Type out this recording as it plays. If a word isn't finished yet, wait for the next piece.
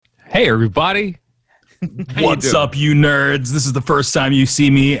Hey, everybody. What's up, you nerds? This is the first time you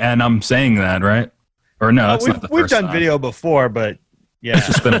see me, and I'm saying that, right? Or no, that's not the first time. We've done video before, but yeah. It's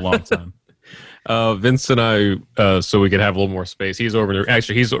just been a long time. Vince and I, so we could have a little more space. He's over there.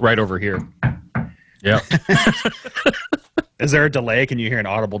 Actually, he's right over here. Yeah. Is there a delay? Can you hear an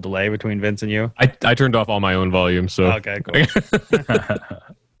audible delay between Vince and you? I turned off all my own volume, so Okay, cool.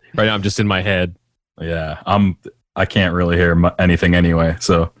 right now I'm just in my head. Yeah, I can't really hear anything anyway,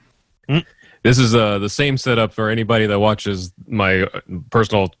 so... This is the same setup for anybody that watches my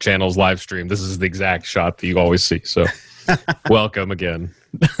personal channel's live stream. This is the exact shot that you always see. So welcome again,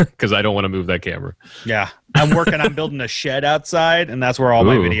 because I don't want to move that camera. Yeah, I'm working on building a shed outside, and that's where all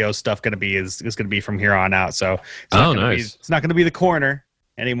my video stuff going to be is going to be from here on out. So it's not going to be the corner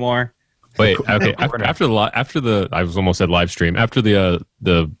anymore. Wait, okay. After the I was almost at live stream. After the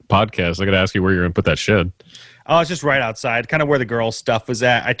podcast, I got to ask you where you're going to put that shed. Oh, it's just right outside, kind of where the girls' stuff was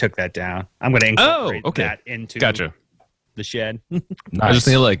at. I took that down. I'm going to incorporate that into the shed. Nice. I just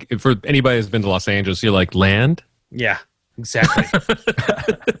think, like, for anybody that's been to Los Angeles, you're like, land? Yeah, exactly.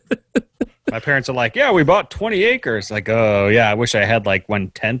 My parents are like, yeah, we bought 20 acres. Like, oh, yeah, I wish I had like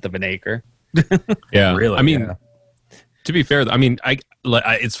 1/10 of an acre. Yeah, really. I mean, to be fair, I mean,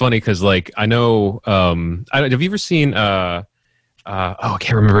 it's funny because, like, I know, have you ever seen, I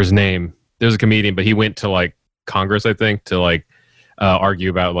can't remember his name. There's a comedian, but he went to, like, Congress, I think, to like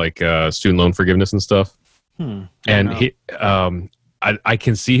argue about like student loan forgiveness and stuff. And he, I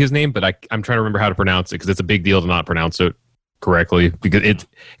can see his name, but I'm trying to remember how to pronounce it because it's a big deal to not pronounce it correctly because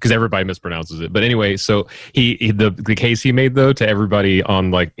everybody mispronounces it. But anyway, so the case he made though to everybody on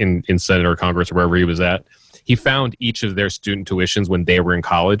like in Senate or Congress or wherever he was at, he found each of their student tuitions when they were in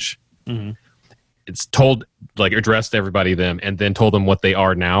college. Mm-hmm. It's told like addressed everybody them and then told them what they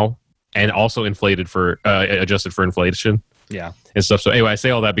are now. And also adjusted for inflation. Yeah. And stuff. So anyway, I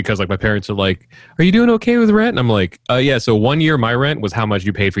say all that because like my parents are like, are you doing okay with rent? And I'm like, yeah, so 1 year my rent was how much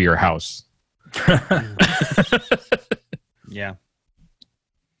you paid for your house. Yeah.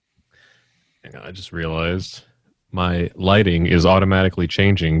 Hang on, I just realized my lighting is automatically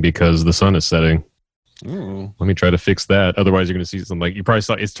changing because the sun is setting. Ooh. Let me try to fix that. Otherwise you're going to see something like, you probably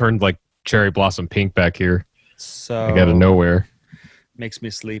saw it's turned like cherry blossom pink back here. So like out of nowhere. Makes me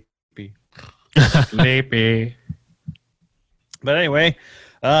sleepy. Sleepy. But anyway,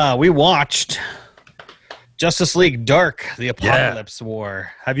 we watched Justice League Dark: The Apocalypse War.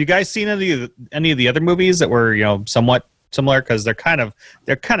 Have you guys seen any of the other movies that were somewhat similar? Because they're kind of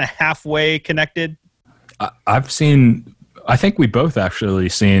halfway connected. I think we both actually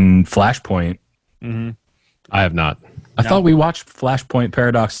seen Flashpoint. Mm-hmm. I have not. I thought we watched Flashpoint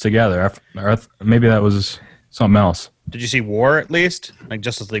Paradox together. Or maybe that was something else. Did you see War at least? Like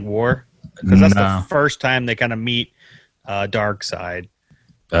Justice League War? Because that's the first time they kind of meet Darkseid.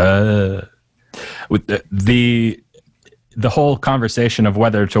 With the whole conversation of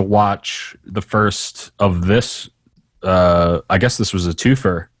whether to watch the first of this, I guess this was a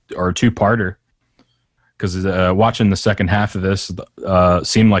twofer or a two-parter. Because watching the second half of this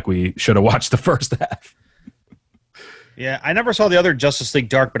seemed like we should have watched the first half. Yeah, I never saw the other Justice League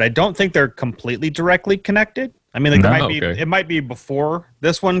Dark, but I don't think they're completely directly connected. I mean, like it might be before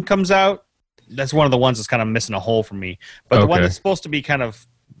this one comes out. That's one of the ones that's kind of missing a hole for me. But the one that's supposed to be kind of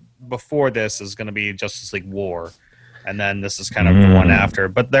before this is going to be Justice League War, and then this is kind of the one after.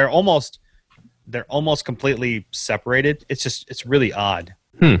 But they're almost completely separated. It's really odd.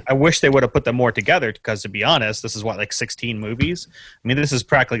 I wish they would have put them more together because, to be honest, this is like 16 movies. I mean, this is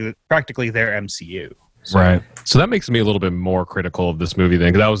practically their MCU. So. Right. So that makes me a little bit more critical of this movie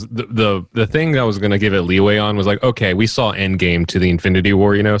then, because that was the thing I was going to give it leeway on was like, okay, we saw Endgame to the Infinity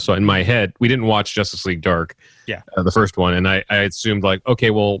War, so in my head, we didn't watch Justice League Dark, the first one, and I assumed like, okay,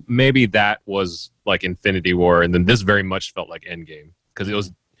 well, maybe that was like Infinity War, and then this very much felt like Endgame, because it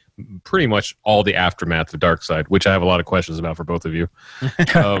was pretty much all the aftermath of Darkseid, which I have a lot of questions about for both of you.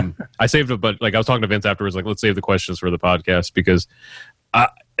 I saved it, but like I was talking to Vince afterwards, like, let's save the questions for the podcast, because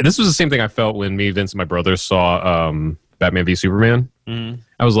this was the same thing I felt when me, Vince, and my brother saw Batman v Superman. Mm-hmm.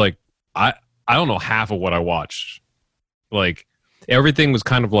 I was like, I don't know half of what I watched. Like, everything was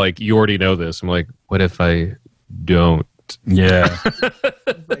kind of like, you already know this. I'm like, what if I don't? Yeah.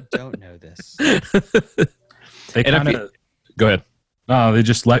 I don't know this. They kind of go ahead. No, they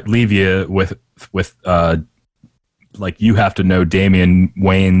just leave you with like you have to know Damian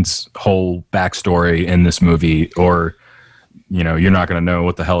Wayne's whole backstory in this movie, or you're not going to know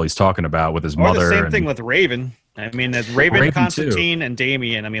what the hell he's talking about with his mother. The same thing with Raven. I mean, it's Raven, Constantine, too. And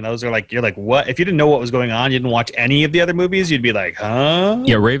Damien. I mean, those are like, you're like, what? If you didn't know what was going on, you didn't watch any of the other movies, you'd be like, huh?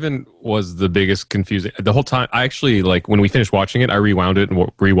 Yeah, Raven was the biggest confusing. The whole time, I actually, like, when we finished watching it, I rewound it and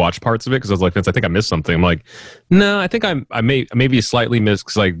rewatched parts of it because I was like, Vince, I think I missed something. I'm like, no, I think I maybe slightly missed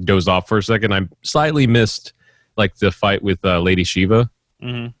because I dozed off for a second. I slightly missed, like, the fight with Lady Shiva.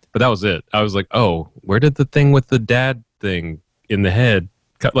 Mm-hmm. But that was it. I was like, oh, where did the thing with the dad thing in the head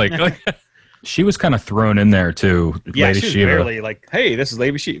cut? Like she was kind of thrown in there too. Yeah, Lady she's Shiva. Barely like, hey, this is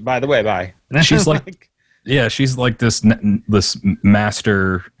Lady Shiva. By the way, bye. She's like, yeah, she's like this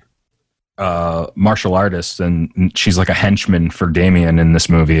master martial artist, and she's like a henchman for Damien in this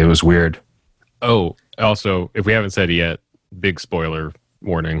movie. It was weird. Oh, also, if we haven't said it yet, big spoiler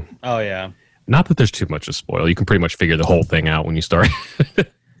warning. Oh yeah. Not that there's too much to spoil. You can pretty much figure the whole thing out when you start.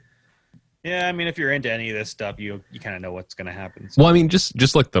 Yeah, I mean, if you're into any of this stuff, you kind of know what's going to happen. So. Well, I mean,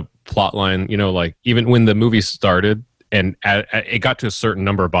 just like the plot line, you know, like even when the movie started and it got to a certain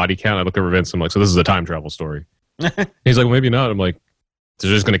number of body count, I looked over Vince. I'm like, so this is a time travel story. He's like, well, maybe not. I'm like,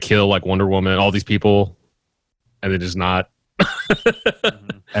 they're just going to kill like Wonder Woman, all these people, and they're just not.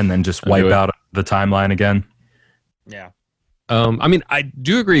 And then just wipe out the timeline again. Yeah. I mean, I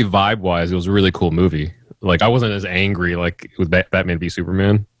do agree vibe-wise, it was a really cool movie. Like, I wasn't as angry like with Batman v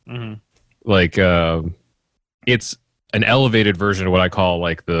Superman. Mm-hmm. Like, it's an elevated version of what I call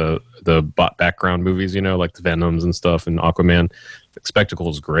like the background movies, you know, like the Venoms and stuff and Aquaman. The spectacle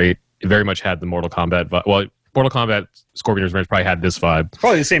is great. It very much had the Mortal Kombat vibe. Well, Mortal Kombat Scorpion Revenge probably had this vibe. It's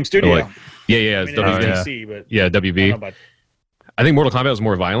probably the same studio. Like, yeah, it's DC, but WB. I think Mortal Kombat was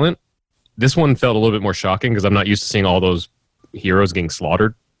more violent. This one felt a little bit more shocking because I'm not used to seeing all those heroes getting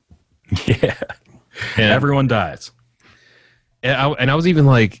slaughtered. Yeah, and everyone dies. And I was even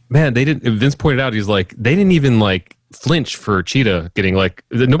like, man, they didn't. Vince pointed out, he's like, they didn't even like flinch for Cheetah getting like.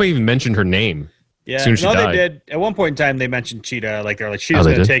 Nobody even mentioned her name. Yeah, as soon as she died. They did. At one point in time, they mentioned Cheetah. Like they're like, Cheetah's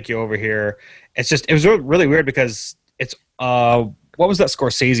going to take you over here. It was really weird because it's what was that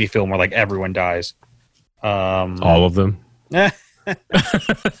Scorsese film where like everyone dies? All of them. Which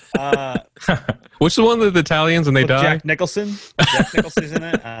the one with the Italians and they die? Jack Nicholson. Jack Nicholson's in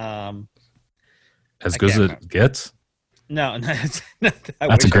it. As good as it gets. No, that's a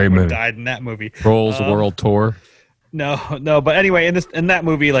great movie. Died in that movie. Rolls World Tour. No. But anyway, in that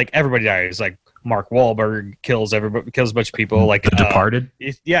movie, like everybody dies. Like Mark Wahlberg kills a bunch of people. Like The Departed.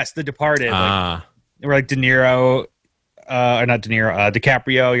 Yes, The Departed. Like, we're like De Niro, or not De Niro,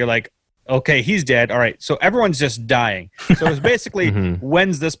 DiCaprio. You're like, okay, he's dead. All right, so everyone's just dying. So it's basically,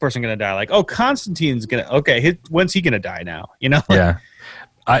 when's this person gonna die? Like, oh, Constantine's gonna. Okay, when's he gonna die now? You know? Yeah.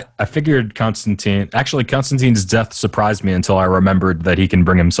 I figured Constantine's death surprised me until I remembered that he can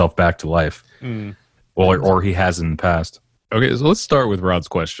bring himself back to life. Or he has in the past. Okay, so let's start with Rod's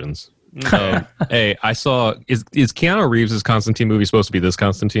questions. Hey, I saw, is Keanu Reeves' Constantine movie supposed to be this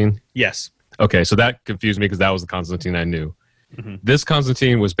Constantine? Yes. Okay, so that confused me because that was the Constantine I knew. Mm-hmm. This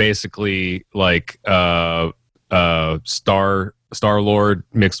Constantine was basically like Star-Lord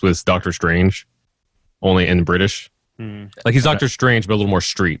mixed with Doctor Strange, only in British. Like he's Doctor Strange, but a little more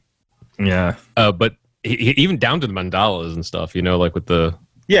street. Yeah. But he even down to the mandalas and stuff, you know, like with the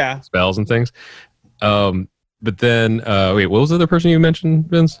spells and things. But then, wait, what was the other person you mentioned,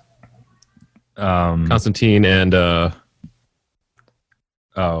 Vince? Constantine and oh,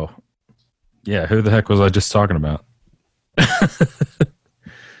 yeah. Who the heck was I just talking about?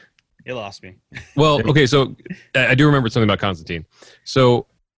 You lost me. Well, okay, so I do remember something about Constantine. So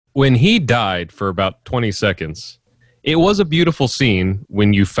when he died for about 20 seconds. It was a beautiful scene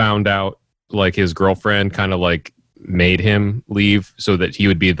when you found out like his girlfriend kind of like made him leave so that he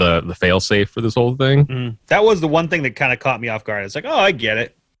would be the fail-safe for this whole thing. That was the one thing that kind of caught me off guard. It's like, oh, I get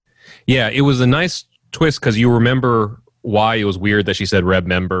it. Yeah, it was a nice twist because you remember why it was weird that she said Reb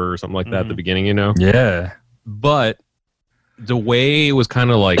member or something like that at the beginning, you know? Yeah. But the way it was kind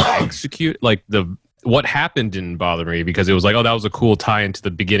of like what happened didn't bother me because it was like, oh, that was a cool tie into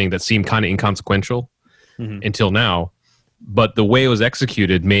the beginning that seemed kind of inconsequential. Until now, but the way it was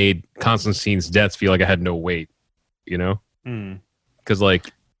executed made Constantine's death feel like it had no weight, you know? Because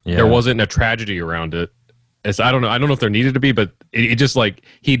like there wasn't a tragedy around it. I don't know if there needed to be, but it just like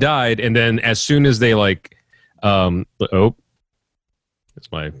he died, and then as soon as they like, it's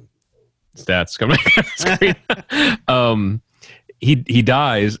my stats coming on screen. He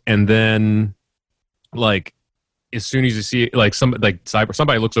dies, and then like. As soon as you see like somebody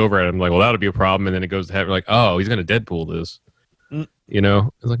looks over at him like, well, that'll be a problem, and then it goes to heaven like, oh, he's gonna Deadpool this, you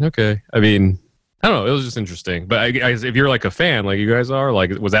know? It's like, okay. I mean, I don't know. It was just interesting. But if you're like a fan, like you guys are,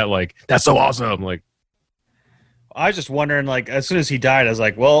 like, was that like that's so awesome? Like, I was just wondering, like, as soon as he died, I was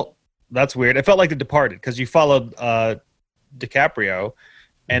like, well, that's weird. It felt like The Departed because you followed DiCaprio,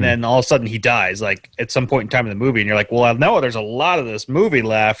 and then all of a sudden he dies. Like at some point in time in the movie, and you're like, well, I know there's a lot of this movie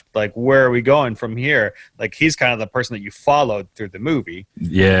left. Like, where are we going from here? Like, he's kind of the person that you followed through the movie.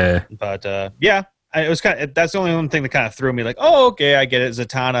 Yeah, but yeah, it was kind of that's the only one thing that kind of threw me. Like, oh, okay, I get it.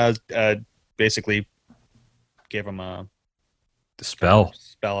 Zatanna basically gave him a spell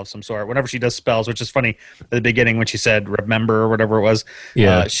of some sort. Whenever she does spells, which is funny at the beginning when she said remember or whatever it was.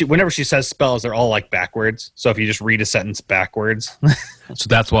 Yeah. Whenever she says spells, they're all like backwards. So if you just read a sentence backwards. So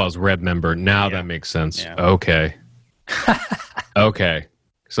that's why I was remember. Now that makes sense. Yeah. Okay. Okay.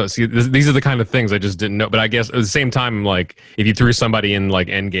 So see, these are the kind of things I just didn't know. But I guess at the same time, like if you threw somebody in like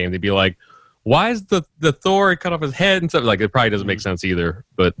Endgame, they'd be like, why is the Thor cut off his head and stuff? Like it probably doesn't make sense either.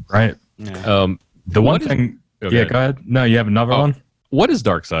 But right. Yeah. The one thing. Okay. Yeah, go ahead. No, you have another one. What is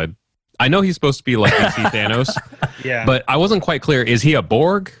Darkseid? I know he's supposed to be like DC Thanos. Yeah. But I wasn't quite clear. Is he a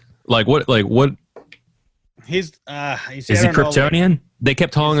Borg? Like what? He's is he Kryptonian? They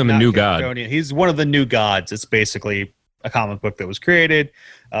kept calling him a new god. He's one of the new gods. It's basically a comic book that was created.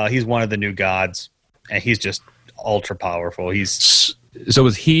 He's one of the new gods, and he's just ultra powerful. So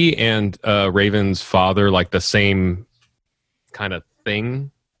is he and Raven's father like the same kind of thing?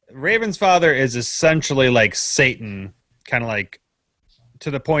 Raven's father is essentially like Satan, kind of like to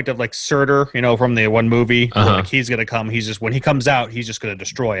the point of like Surtur, from the one movie. Like he's gonna come. When he comes out, he's just gonna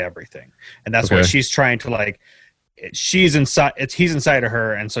destroy everything, and that's what she's trying to like. He's inside of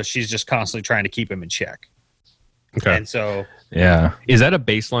her, and so she's just constantly trying to keep him in check. Okay, and so is that a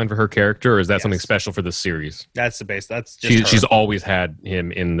baseline for her character, or is that something special for the series? That's the base. That's just she's always had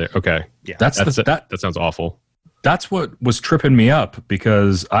him in there. Okay, yeah, that sounds awful. That's what was tripping me up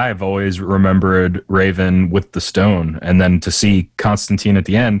because I've always remembered Raven with the stone, and then to see Constantine at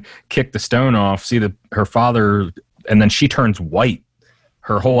the end kick the stone off, see her father, and then she turns white.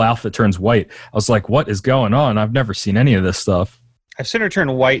 Her whole outfit turns white. I was like, what is going on? I've never seen any of this stuff. I've seen her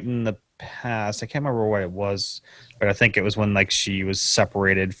turn white in the past. I can't remember what it was, but I think it was when like she was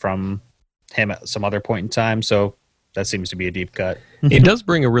separated from him at some other point in time. So that seems to be a deep cut. It does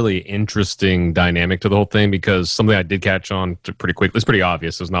bring a really interesting dynamic to the whole thing because something I did catch on pretty quick. It's pretty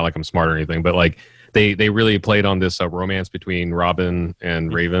obvious. It's not like I'm smart or anything, but like they really played on this romance between Robin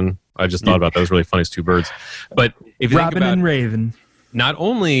and Raven. I just thought about that. It was really funny. It's two birds. But if you Robin think about, and Raven, not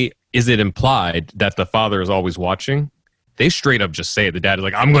only is it implied that the father is always watching, they straight up just say it. The dad is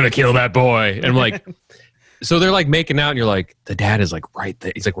like, "I'm going to kill that boy," and I'm like. So they're like making out, and you're like, the dad is like right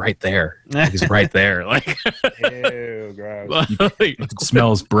there. He's like right there. He's right there. Like, ew, gross. You can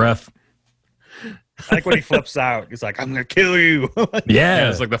smell his breath. I like when he flips out. He's like, "I'm gonna kill you." Yeah,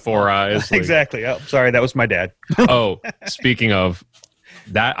 it's like the 4 eyes. Like, exactly. Oh, sorry, that was my dad. Oh, speaking of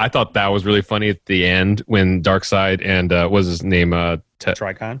that, I thought that was really funny at the end when Darkseid and what was his name?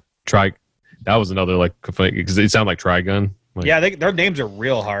 Trigon. That was another like because it sounded like Trigun. Like, yeah, their names are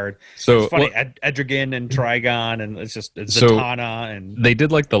real hard. So it's funny, Etrigan and Trigon, and it's Zatanna, and they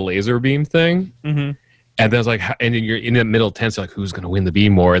did like the laser beam thing, and then it's like, and then you're in the middle tense, like who's going to win the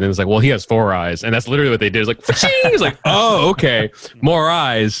beam more? And then it's like, well, he has 4 eyes, and that's literally what they did. It's like, it's like, oh, okay, more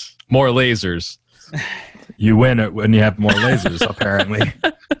eyes, more lasers. You win it when you have more lasers, apparently.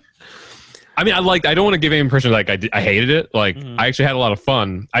 I mean, I don't want to give any impression like I hated it. Like I actually had a lot of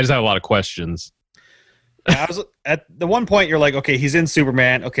fun. I just had a lot of questions. Yeah, I was at the one point you're like, okay, he's in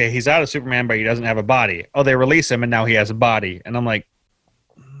Superman. Okay, he's out of Superman, but he doesn't have a body. Oh, they release him, and now he has a body. And I'm like,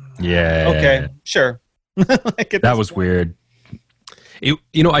 yeah, okay, sure. That was weird.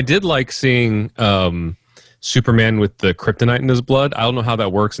 I did like seeing Superman with the kryptonite in his blood. I don't know how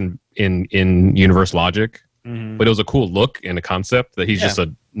that works in universe logic, but it was a cool look and a concept that he's just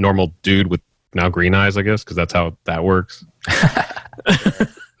a normal dude with now green eyes, I guess, because that's how that works.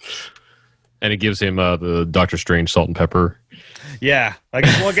 And it gives him the Doctor Strange salt and pepper. Yeah, I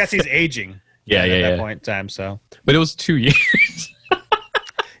guess he's aging. At that point in time. So, but it was 2 years.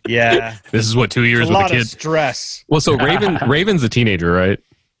 Yeah, this is what 2 years with a kid. Of stress. Well, so Raven's a teenager, right?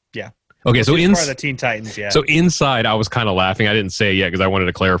 Yeah. Okay, so part of the Teen Titans. Yeah. So inside, I was kind of laughing. I didn't say it yet because I wanted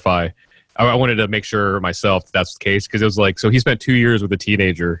to clarify. I wanted to make sure myself that's the case because it was like, so he spent 2 years with a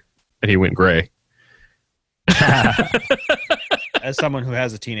teenager and he went gray. As someone who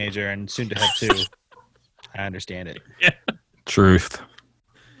has a teenager and soon to have 2, I understand it. Yeah. Truth.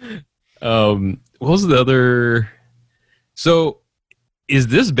 What was the other? So, is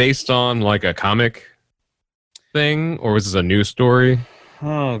this based on like a comic thing, or was this a news story?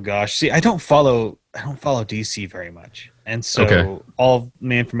 Oh gosh, see, I don't follow DC very much, and so all of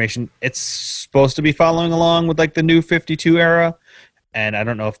my information it's supposed to be following along with like the New 52 era, and I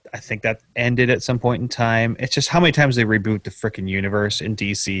don't know if I think that ended at some point in time. It's just how many times they reboot the freaking universe in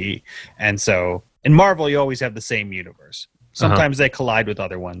DC, and so in Marvel you always have the same universe. Sometimes they collide with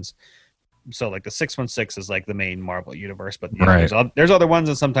other ones. So like the 616 is like the main Marvel universe, but there's other ones,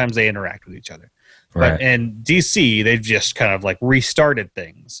 and sometimes they interact with each other. Right. But in DC, they've just kind of like restarted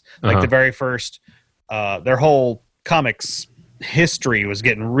things. Like the very first, their whole comics history was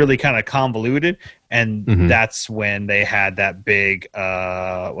getting really kind of convoluted, and that's when they had that big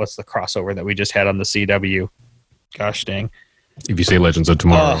what's the crossover that we just had on the CW? Gosh dang! If you say Legends of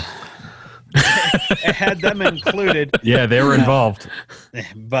Tomorrow. It had them included. Yeah, they were involved.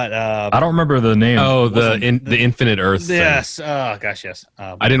 But I don't remember the name. Oh, the Infinite Earth. Yes. Oh gosh, yes.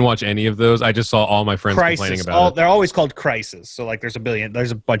 I didn't watch any of those. I just saw all my friends complaining about it. They're always called Crisis. So like there's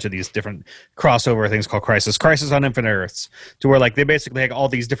a bunch of these different crossover things called Crisis. Crisis on Infinite Earths, to where like they basically had all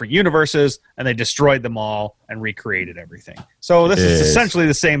these different universes and they destroyed them all and recreated everything. So this is essentially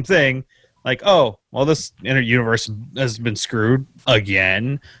the same thing. Like, oh, well, this universe has been screwed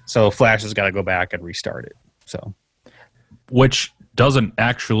again, so Flash has got to go back and restart it. So, which doesn't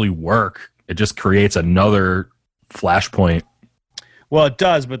actually work. It just creates another Flashpoint. Well, it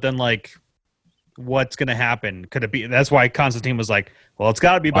does, but then like, what's going to happen? Could it be? That's why Constantine was like, well, it's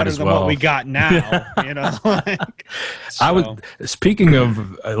got to be better than what we got now. You know. So. Speaking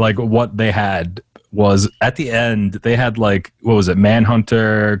of like what they had. Was at the end they had like, what was it,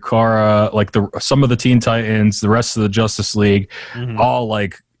 Manhunter, Kara, like some of the Teen Titans, the rest of the Justice League, all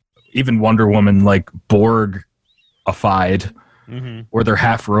like, even Wonder Woman, like Borg-ified, where they're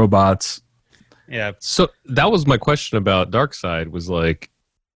half robots. Yeah. So that was my question about Darkseid, was like,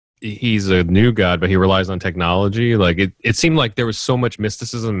 he's a new god, but he relies on technology. Like it seemed like there was so much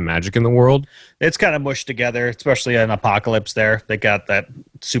mysticism and magic in the world. It's kind of mushed together, especially in Apocalypse there. They got that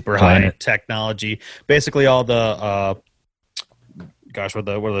super high technology. Basically all the what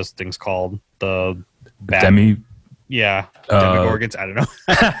are those things called? The Demogorgons. I don't know.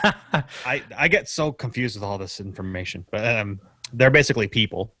 I get so confused with all this information. But they're basically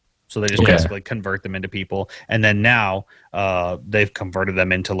people. So they just basically convert them into people. And then now they've converted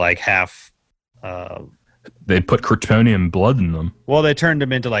them into like half... they put Kryptonian blood in them. Well, they turned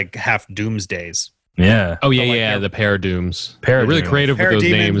them into like half Doomsdays. Yeah. Oh, yeah, the Paradooms. They're really creative with those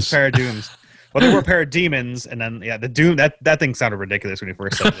names. Paradooms. Well, they were Parademons, and then, the Doom... That thing sounded ridiculous when you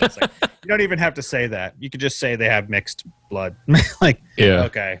first said it. It's like, you don't even have to say that. You could just say they have mixed blood.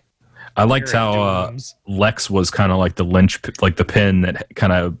 Okay. I liked how Lex was kind of like the like the pin that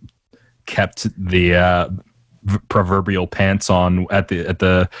kind of kept the proverbial pants on at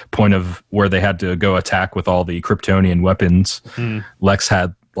the point of where they had to go attack with all the Kryptonian weapons. Lex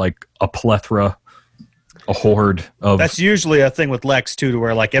had like a plethora, a horde of... That's usually a thing with Lex too, to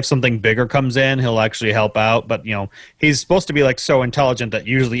where like if something bigger comes in, he'll actually help out. But he's supposed to be like so intelligent that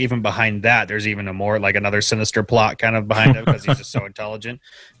usually even behind that there's even a more like another sinister plot kind of behind it, because he's just so intelligent.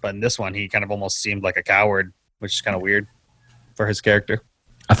 But in this one, he kind of almost seemed like a coward, which is kind of weird for his character.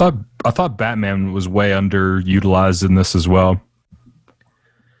 I thought Batman was way underutilized in this as well.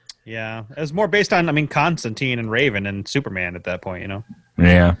 Yeah, it was more based on Constantine and Raven and Superman at that point,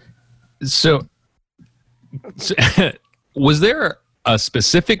 Yeah. So was there a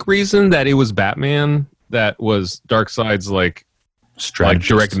specific reason that it was Batman that was Darkseid's like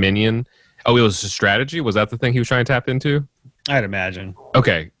direct minion? Oh, it was a strategy? Was that the thing he was trying to tap into? I'd imagine.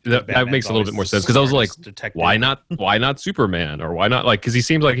 Okay, that makes a little bit more sense, because I was like, why not Superman, or why not, like, because he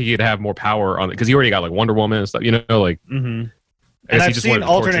seems like he could have more power on it, because he already got like Wonder Woman and stuff, like. And I've seen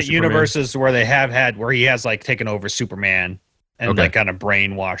alternate universes where they have had where he has like taken over Superman and like kind of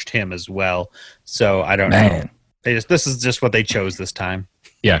brainwashed him as well. So I don't know. This is just what they chose this time.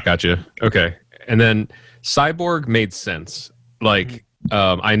 Yeah, gotcha. Okay, and then Cyborg made sense. Like,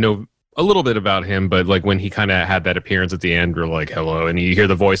 I know a little bit about him, but like when he kind of had that appearance at the end, you're like, hello, and you hear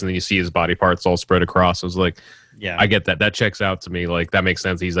the voice and then you see his body parts all spread across. I was like, yeah, I get that. That checks out to me. Like, that makes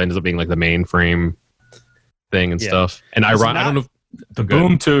sense. He ends up being like the mainframe thing and stuff. And I don't know. The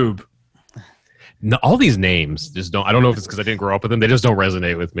boom tube. No, all these names just don't. I don't know if it's because I didn't grow up with them. They just don't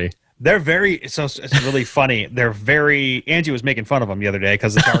resonate with me. They're very. So it's really funny. They're very. Angie was making fun of them the other day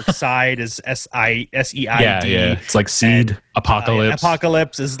because the dark side is SEID. Yeah. It's like seed. Apocalypse.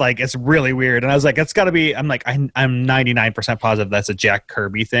 Apocalypse is like, it's really weird. And I was like, it's got to be. I'm like, I'm 99% positive that's a Jack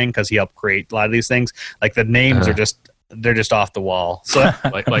Kirby thing, because he helped create a lot of these things. Like the names are just. They're just off the wall. So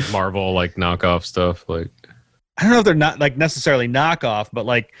like Marvel, like knockoff stuff. Like, I don't know if they're not like necessarily knockoff, but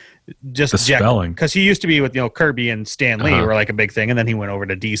like just the spelling, because he used to be with Kirby and Stan Lee were like a big thing, and then he went over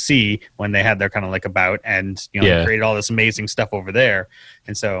to DC when they had their kind of like about, and created all this amazing stuff over there,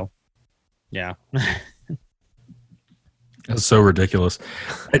 and so yeah. That's so ridiculous.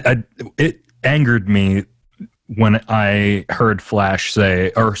 It angered me when I heard Flash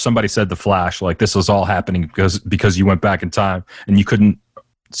say, or somebody said to Flash, like, this was all happening because you went back in time and you couldn't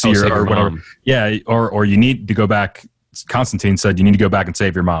see your whatever. Mom. Yeah, or you need to go back. Constantine said you need to go back and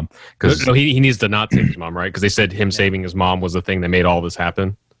save your mom. Because he needs to not save his mom, right? Because they said him saving his mom was the thing that made all this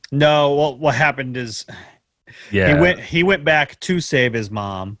happen. No, well, what happened is he went back to save his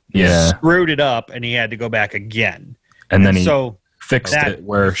mom. Yeah. Screwed it up, and he had to go back again. And then he fixed it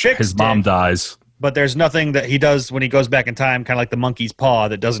where his mom dies. But there's nothing that he does when he goes back in time, kind of like the monkey's paw,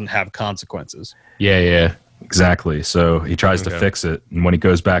 that doesn't have consequences. Yeah. Exactly. So he tries to fix it. And when he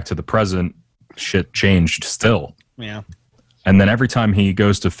goes back to the present, shit changed still. Yeah. And then every time he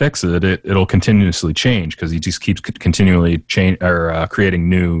goes to fix it, it'll continuously change because he just keeps continually creating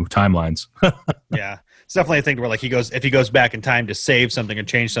new timelines. Yeah. It's definitely a thing where like if he goes back in time to save something or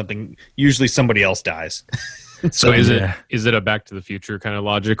change something, usually somebody else dies. So is it a Back to the Future kind of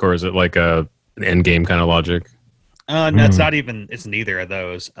logic, or is it like an Endgame kind of logic? No, it's not even. It's neither of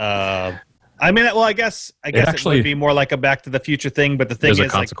those. I mean, well, I guess it would be more like a Back to the Future thing. But the thing is, there's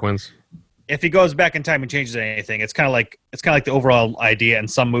a consequence. Like, if he goes back in time and changes anything, it's kind of like the overall idea in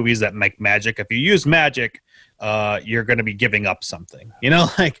some movies that make magic. If you use magic, you're going to be giving up something. You know,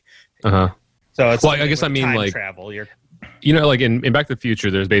 like. So it's. Well, I guess I mean time like travel. You know, like in Back to the Future,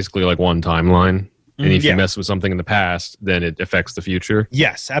 there's basically like one timeline. And if you mess with something in the past, then it affects the future.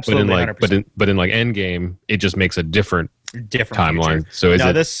 Yes, absolutely. But in like Endgame, it just makes a different timeline. Future.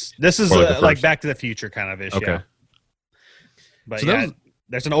 So this is like Back to the Future kind of issue. Okay. But so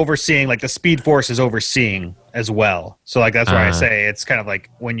there's an overseeing, like the Speed Force is overseeing as well. So like that's why I say it's kind of like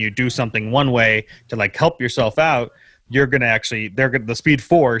when you do something one way to like help yourself out, you're gonna the Speed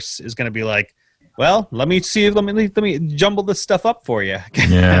Force is gonna be like, well, let me jumble this stuff up for you,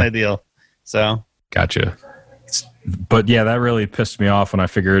 kind of deal. So. Gotcha. But yeah, that really pissed me off when I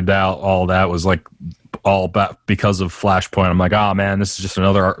figured out all that was like all because of Flashpoint. I'm like, oh man, this is just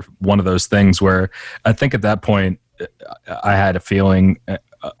another one of those things where I think at that point I had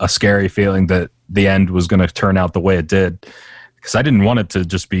a scary feeling that the end was going to turn out the way it did. Because I didn't want it to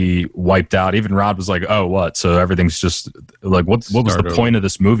just be wiped out. Even Rod was like, oh, what? So everything's just like, what was the point of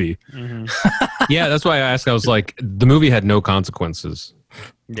this movie? Mm-hmm. Yeah, that's why I asked. I was like, the movie had no consequences.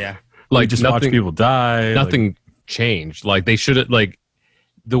 Yeah. Like just watch people die. Nothing changed. Like they should have, like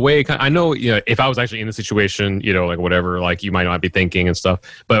the way I know, you know, if I was actually in the situation, you know, like whatever, like you might not be thinking and stuff.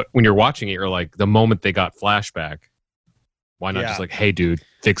 But when you're watching it, you're like, the moment they got flashback, why not just like, hey, dude,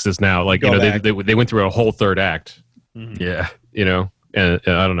 fix this now? Like, you know, they went through a whole third act. Mm-hmm. Yeah. You know, and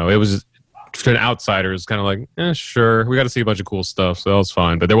I don't know. It was to an outsider, it's kind of like, sure, we got to see a bunch of cool stuff, so that was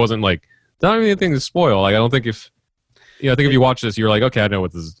fine. But there wasn't like not anything to spoil. Like I don't think if you watch this, you're like, okay, I know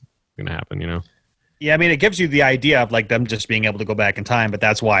what this is gonna happen, you know. Yeah, I mean, it gives you the idea of like them just being able to go back in time, but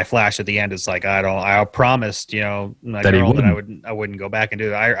that's why Flash at the end is like, I promised, you know, my girl that I wouldn't go back and do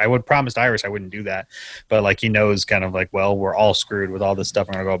that. I would promised Iris I wouldn't do that, but like he knows kind of like, well, we're all screwed with all this stuff.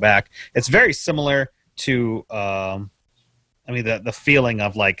 I'm gonna go back. It's very similar to, I mean, the feeling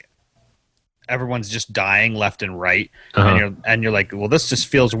of like everyone's just dying left and right, and you're like, well, this just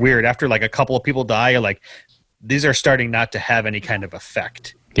feels weird. After like a couple of people die, you're like, these are starting not to have any kind of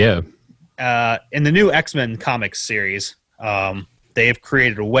effect. Yeah. In the new X-Men comics series, they have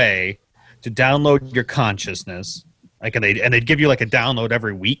created a way to download your consciousness, like, and they'd give you like a download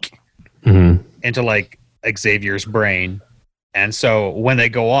every week into like Xavier's brain, and so when they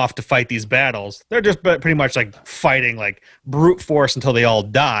go off to fight these battles, they're just pretty much like fighting like brute force until they all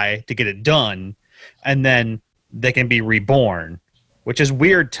die to get it done, and then they can be reborn, which is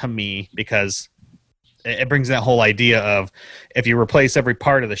weird to me because it brings that whole idea of if you replace every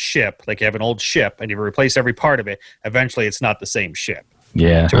part of the ship, like you have an old ship and you replace every part of it, eventually it's not the same ship.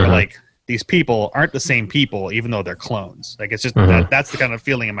 Yeah. To where like these people aren't the same people, even though they're clones. Like it's just that's the kind of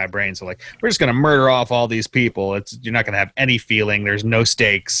feeling in my brain. So like, we're just going to murder off all these people. You're not going to have any feeling. There's no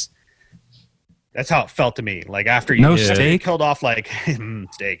stakes. That's how it felt to me. Like after you killed off like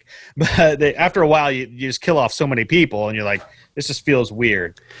steak, but after a while you just kill off so many people and you're like, this just feels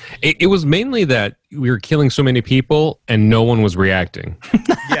weird. It was mainly that we were killing so many people and no one was reacting.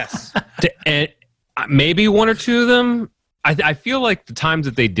 Yes. And maybe one or two of them. I feel like the times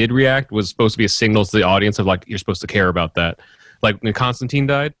that they did react was supposed to be a signal to the audience of like, you're supposed to care about that. Like when Constantine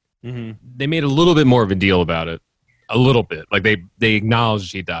died, they made a little bit more of a deal about it. A little bit. Like they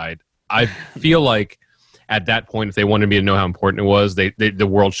acknowledged he died. I feel like at that point, if they wanted me to know how important it was, the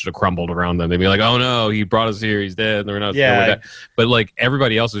world should have crumbled around them. They'd be like, "Oh no, he brought us here. He's dead." And we're not. Yeah. But like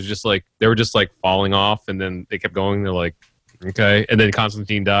everybody else was just like they were just like falling off, and then they kept going. They're like, "Okay," and then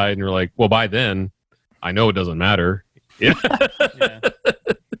Constantine died, and we're like, "Well, by then, I know it doesn't matter. Yeah. Yeah.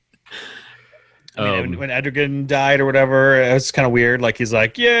 I mean, when Etrigan died or whatever, it was kind of weird. Like he's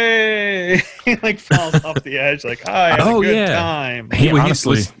like, "Yay!" He like falls off the edge. Like, "Oh, I had a good time."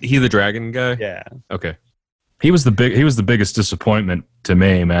 Was he the dragon guy? Yeah. Okay. He was the biggest disappointment to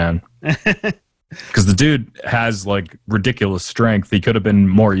me, man. Because the dude has like ridiculous strength. He could have been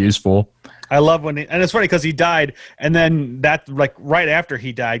more useful. I love and it's funny because he died, and then that like right after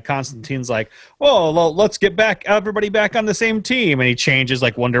he died, Constantine's like, "Oh, well, let's get everybody back on the same team," and he changes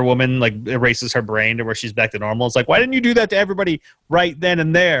like Wonder Woman, like erases her brain to where she's back to normal. It's like, why didn't you do that to everybody right then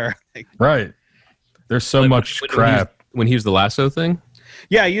and there? Right. There's so much crap. When he used the lasso thing?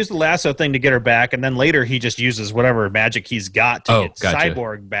 Yeah, he used the lasso thing to get her back, and then later he just uses whatever magic he's got to get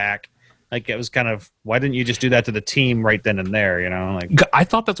Cyborg back. Like, it was kind of, why didn't you just do that to the team right then and there, you know? Like, I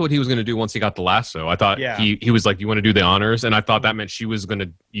thought that's what he was going to do once he got the lasso. I thought he was like, you want to do the honors? And I thought that meant she was going to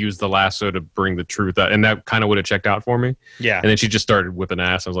use the lasso to bring the truth out. And that kind of would have checked out for me. Yeah. And then she just started whipping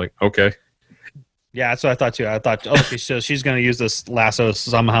ass. I was like, okay. Yeah, that's what I thought, too. I thought, okay, so she's going to use this lasso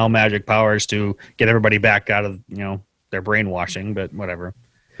somehow magic powers to get everybody back out of, you know, their brainwashing, but whatever.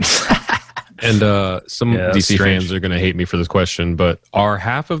 And some DC fans are going to hate me for this question, but are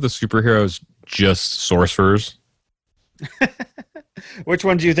half of the superheroes just sorcerers? Which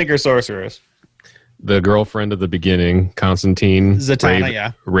one do you think are sorcerers? The girlfriend at the beginning, Constantine.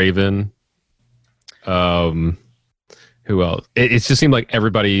 Zatanna, Raven. Who else? It just seemed like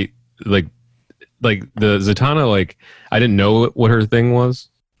everybody, like the Zatanna, like, I didn't know what her thing was.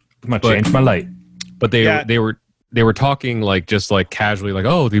 I'm going to change my light. But they were talking like just like casually, like,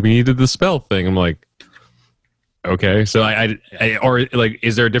 oh, we needed the spell thing. I'm like, okay, so I or like,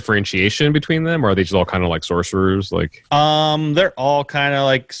 is there a differentiation between them, or are they just all kind of like sorcerers? Like, they're all kind of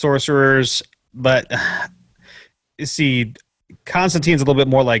like sorcerers, but you see, Constantine's a little bit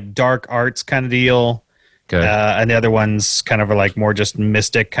more like dark arts kind of deal. Okay, and the other ones kind of are like more just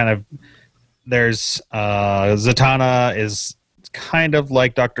mystic kind of. There's Zatanna is kind of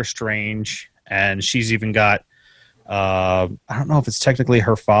like Doctor Strange, and she's even got. I don't know if it's technically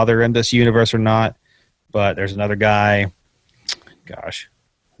her father in this universe or not, but there's another guy. Gosh,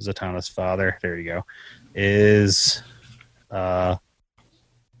 Zatanna's father. There you go. Is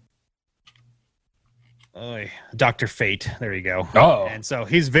Dr. Fate. There you go. Oh, and so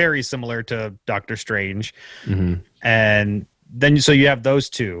he's very similar to Doctor Strange. Mm-hmm. And then so you have those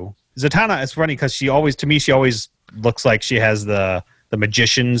two. Zatanna is funny because she always looks like she has the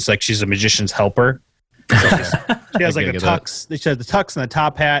magicians, like she's a magician's helper. She has like a tux. She has the tux and the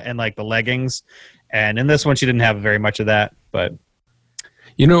top hat and like the leggings. And in this one, she didn't have very much of that. But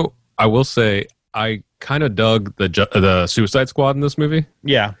you know, I will say I kind of dug the Suicide Squad in this movie.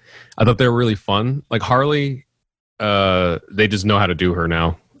 Yeah, I thought they were really fun. Like Harley, they just know how to do her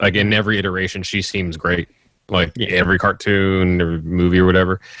now. Like in every iteration, she seems great. Like every cartoon, every movie or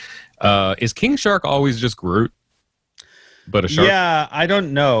whatever. Is King Shark always just Groot? But a shark? Yeah, I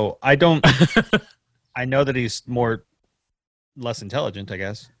don't know. I know that he's less intelligent, I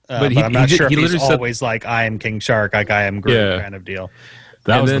guess. But I'm not sure if he's always like, I am King Shark, like I am Groot kind of deal.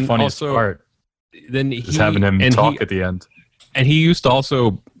 That was the funniest part. Then just having him talk at the end. And he used to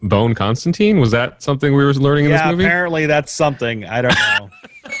also bone Constantine. Was that something we were learning in this movie? Yeah, apparently that's something. I don't know.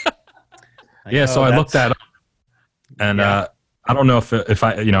 So I looked that up. And I don't know if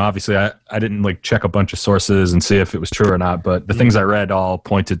I, you know, obviously I didn't like check a bunch of sources and see if it was true or not, but the things I read all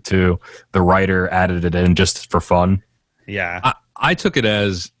pointed to the writer added it in just for fun. Yeah. I took it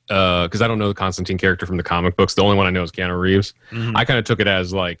as, because I don't know the Constantine character from the comic books. The only one I know is Keanu Reeves. Mm-hmm. I kind of took it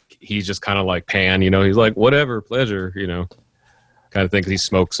as like, he's just kind of like Pan, you know, he's like, whatever, pleasure, you know, kind of thing, because he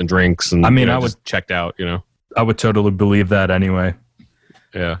smokes and drinks and, I mean, I was checked out, you know. I would totally believe that anyway.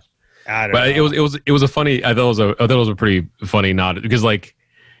 Yeah. But it was a funny. I thought it was a pretty funny nod, because like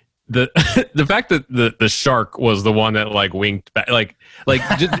the fact that the shark was the one that like winked back, like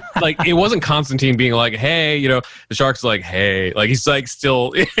just, like it wasn't Constantine being like, hey, you know, the shark's like, hey, like he's like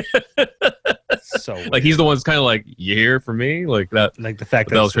still so weird. Like he's the one that's kind of like, you here for me, like that, like the fact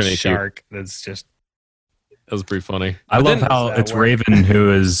that was a shark. That's just. That was pretty funny. I love how it's Raven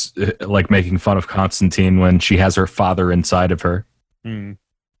who is like making fun of Constantine when she has her father inside of her. Mm.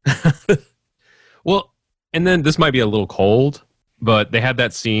 Well, and then this might be a little cold, but they had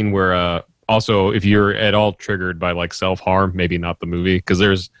that scene where also if you're at all triggered by like self-harm, maybe not the movie, because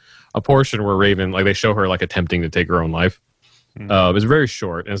there's a portion where Raven, like they show her like attempting to take her own life. It's very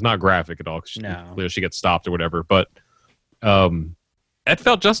short and it's not graphic at all, because she gets stopped or whatever, but it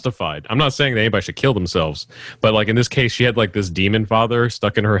felt justified. I'm not saying that anybody should kill themselves, but like in this case, she had like this demon father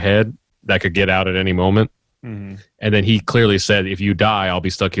stuck in her head that could get out at any moment. Mm-hmm. And then he clearly said, if you die, I'll be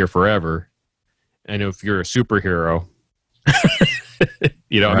stuck here forever. And if you're a superhero,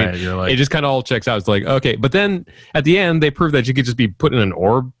 You know, right, I mean, like, it just kind of all checks out. It's like, okay, but then at the end, they prove that you could just be put in an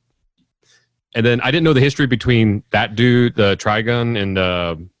orb. And then I didn't know the history between that dude, the Trigun, and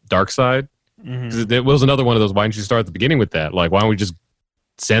Darkseid. Mm-hmm. It was another one of those. Why didn't you start at the beginning with that? Like, why don't we just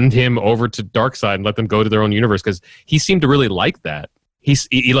send him over to Darkseid and let them go to their own universe? Because he seemed to really like that.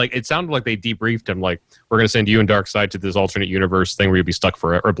 He like, it sounded like they debriefed him, like, we're going to send you and Darkseid to this alternate universe thing where you'll be stuck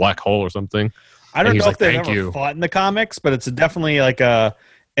forever, or black hole or something. I don't know if they've ever fought in the comics, but it's definitely like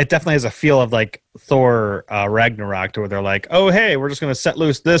it definitely has a feel of like Thor Ragnarok, to where they're like, oh, hey, we're just going to set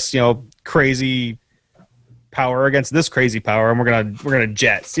loose this, crazy power against this crazy power, and we're gonna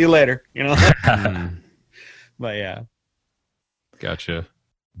jet. See you later, But yeah, gotcha.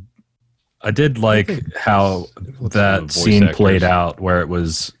 I did like how that scene played out, where it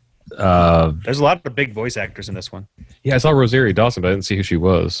was. There's a lot of big voice actors in this one. Yeah, I saw Rosario Dawson, but I didn't see who she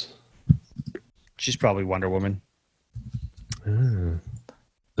was. She's probably Wonder Woman.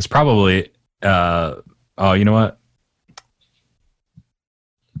 It's probably. Oh, you know what?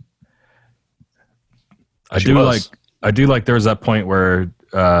 I do like there was that point where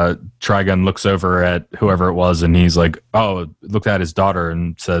Trigun looks over at whoever it was, and he's like, oh, looked at his daughter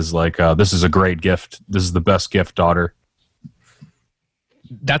and says, like, this is a great gift. This is the best gift, daughter.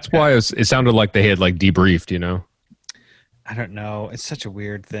 That's why it sounded like they had like debriefed, I don't know. It's such a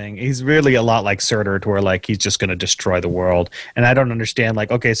weird thing. He's really a lot like Surtur, to where like he's just going to destroy the world. And I don't understand,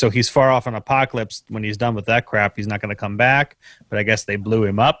 like, okay, so he's far off on Apocalypse. When he's done with that crap, he's not going to come back. But I guess they blew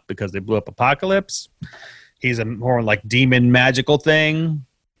him up because they blew up Apocalypse. He's a more like demon magical thing.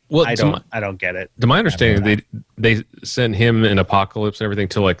 Well, I don't get it. To my understanding, they sent him in Apocalypse and everything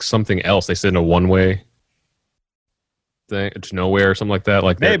to like something else. They sent a one-way thing to nowhere or something like that.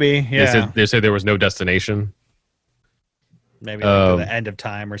 Like maybe, yeah. They said there was no destination. Maybe to the end of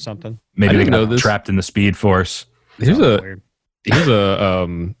time or something. Maybe they got trapped in the Speed Force. Here's a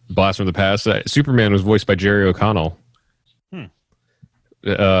blast from the past. Superman was voiced by Jerry O'Connell.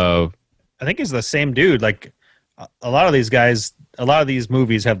 I think he's the same dude. Like a lot of these guys, a lot of these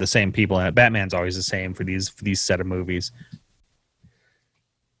movies have the same people in it. Batman's always the same for these set of movies.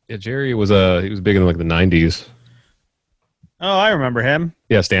 Yeah, Jerry was he was big in like the 90s. Oh, I remember him.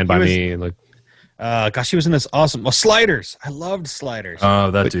 Yeah, Stand By Me and like. Gosh, he was in this awesome. Well, Sliders. I loved Sliders. Oh,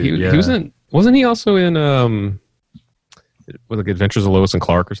 that dude. He was in. Wasn't he also in like Adventures of Lois and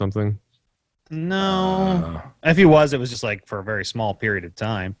Clark or something? No. If he was, it was just like for a very small period of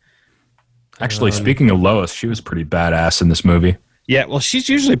time. Actually, speaking of Lois, she was pretty badass in this movie. Yeah, well, she's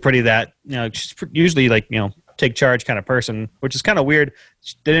usually pretty she's usually like, take charge kind of person, which is kind of weird.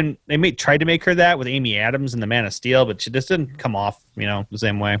 They tried to make her that with Amy Adams in The Man of Steel, but she just didn't come off, the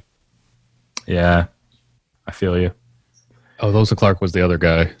same way. Yeah, I feel you. Oh, Lois and Clark was the other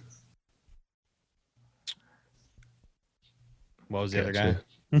guy. What was the other guy?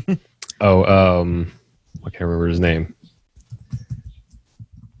 I can't remember his name.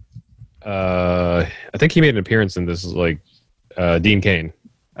 I think he made an appearance in this, like Dean Cain.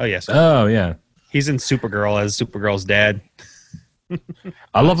 Oh yes. Oh yeah. He's in Supergirl as Supergirl's dad.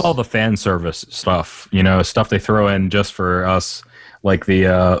 I love all the fan service stuff. Stuff they throw in just for us. Like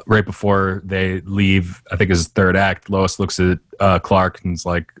the right before they leave, I think it's third act. Lois looks at Clark and is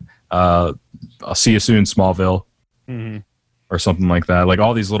like, "I'll see you soon, Smallville," or something like that. Like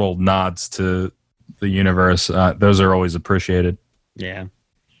all these little nods to the universe. Those are always appreciated. Yeah.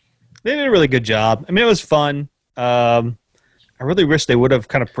 They did a really good job. I mean, it was fun. I really wish they would have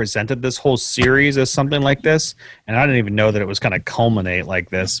kind of presented this whole series as something like this. And I didn't even know that it was going to culminate like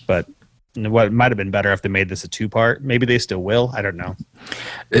this. But what might have been better if they made this a 2-part. Maybe they still will. I don't know.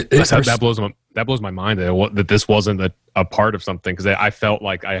 That blows my mind that this wasn't a part of something, because I felt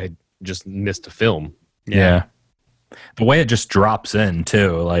like I had just missed a film. Yeah. The way it just drops in,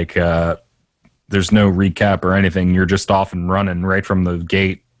 too. Like, there's no recap or anything. You're just off and running right from the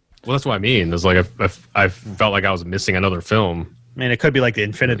gate. Well, that's what I mean. It's like I felt like I was missing another film. I mean, it could be like the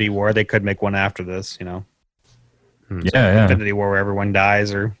Infinity War. They could make one after this, Yeah. Infinity War where everyone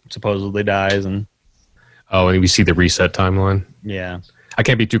dies or supposedly dies. And we see the reset timeline. Yeah. I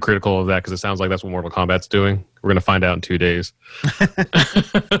can't be too critical of that because it sounds like that's what Mortal Kombat's doing. We're going to find out in 2 days.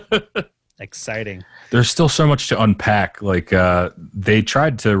 Exciting. There's still so much to unpack. Like, they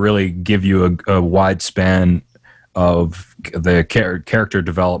tried to really give you a wide span of the character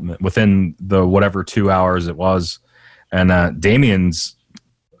development within the whatever 2 hours it was, and Damian's,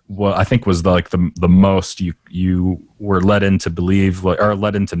 I think was the most you were led in to believe, or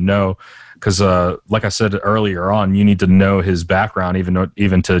led in to know, because like I said earlier on, you need to know his background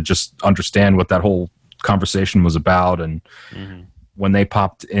even to just understand what that whole conversation was about, and when they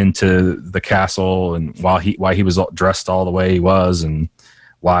popped into the castle, and why he was dressed all the way he was, and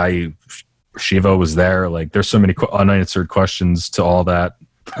why Shiva was there. Like, there's so many unanswered questions to all that.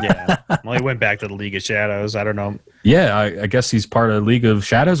 Yeah. Well, he went back to the League of Shadows. I don't know. Yeah, I guess he's part of League of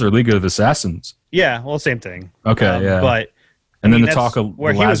Shadows or League of Assassins. Yeah, well, same thing. Okay, yeah. But and then the talk of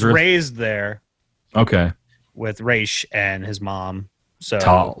where Lazarus. He was raised there. Okay. With Raish and his mom. So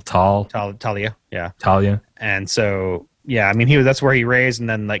Talia. Yeah. Talia. And so, yeah, I mean, that's where he raised, and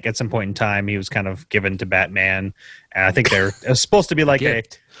then like at some point in time, he was kind of given to Batman, and I think it was supposed to be like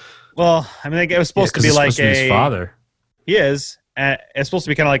it was supposed to be like his father. He is. And it's supposed to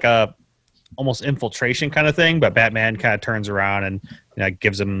be kind of like a almost infiltration kind of thing, but Batman kind of turns around and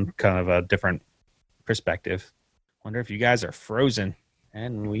gives him kind of a different perspective. Wonder if you guys are frozen,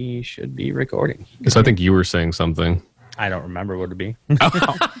 and we should be recording. Because I think you were saying something. I don't remember what it'd be.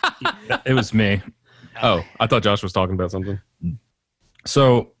 It was me. Oh, I thought Josh was talking about something.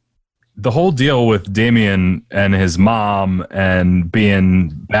 So the whole deal with Damian and his mom and being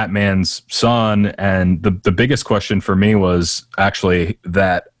Batman's son, and the biggest question for me was actually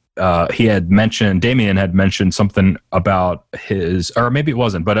that Damian had mentioned something about his, or maybe it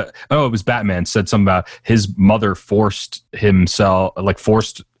wasn't, but it was Batman said something about his mother forced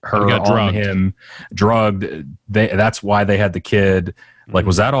her on drugged. him, drugged. That's why they had the kid. Like,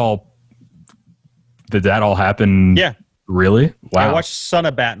 was that all? Did that all happen? Yeah. Really? Wow. I watched Son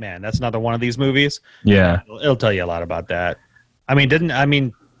of Batman. That's another one of these movies. Yeah. It'll tell you a lot about that. I think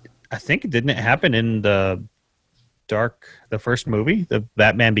didn't it happen in the first movie, the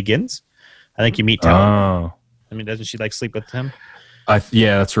Batman Begins? I think you meet Talia. Oh. I mean, doesn't she like sleep with him?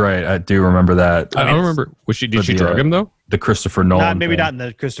 Yeah, that's right. I do remember that. I don't remember. Did she drug him though? The Christopher Nolan. Not in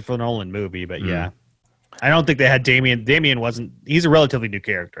the Christopher Nolan movie, but yeah. I don't think they had Damian. Damian he's a relatively new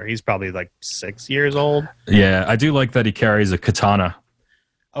character. He's probably like 6 years old. Yeah, I do like that he carries a katana.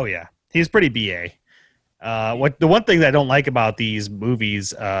 Oh yeah. He's pretty BA. The one thing that I don't like about these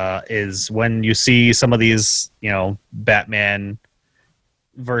movies is when you see some of these, Batman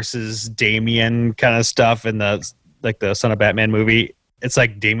versus Damian kind of stuff in the Son of Batman movie. It's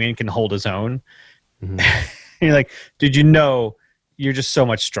like Damian can hold his own. Mm-hmm. You're like, did you know you're just so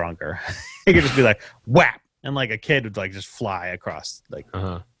much stronger? He could just be like, whap, and like a kid would like just fly across, like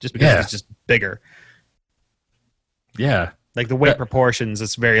just because he's just bigger. Yeah, like the weight proportions,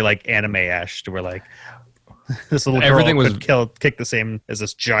 it's very like anime-ish, to where like this little girl everything could kick the same as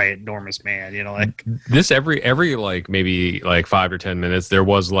this giant, enormous man. Like this every like maybe like 5 or 10 minutes, there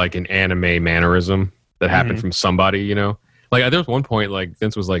was like an anime mannerism that happened from somebody. Like there was one point like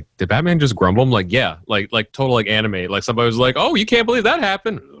Vince was like, "Did Batman just grumble?" I'm like, "Yeah," like total like anime. Like somebody was like, "Oh, you can't believe that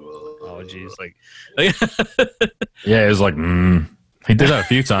happened." Oh, jeez. Like yeah, it was like he did that a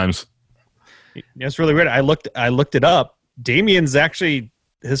few times. It's really weird. I looked it up. Damian's actually,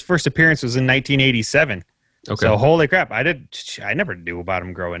 his first appearance was in 1987. Okay. So holy crap, I never knew about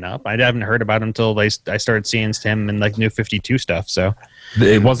him growing up. I haven't heard about him until I started seeing him in like New 52 stuff. So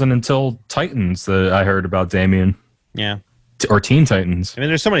it wasn't until Titans that I heard about Damian. Yeah. Or Teen Titans. I mean,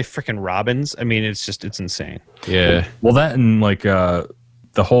 there's so many freaking Robins. I mean, it's insane. Yeah. Well, that and like the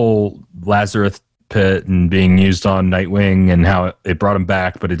whole Lazarus Pit and being used on Nightwing, and how it brought him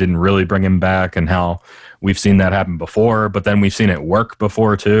back, but it didn't really bring him back, and how we've seen that happen before, but then we've seen it work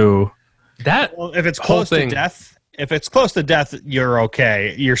before too. If it's close to death, you're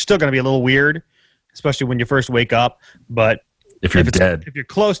okay. You're still going to be a little weird, especially when you first wake up. But if you're dead, if you're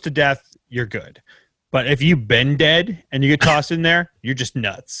close to death, you're good. But if you've been dead and you get tossed in there, you're just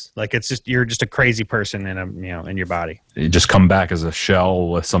nuts. Like you're just a crazy person in your body. You just come back as a shell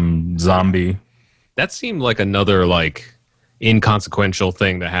with some zombie. That seemed like another like inconsequential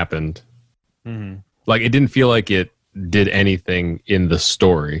thing that happened. Mm-hmm. Like it didn't feel like it did anything in the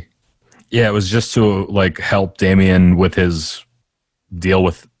story. Yeah, it was just to like help Damian with his deal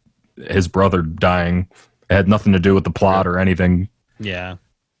with his brother dying. It had nothing to do with the plot or anything. Yeah.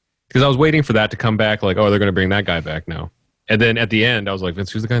 Because I was waiting for that to come back, like, oh, they're going to bring that guy back now. And then at the end, I was like,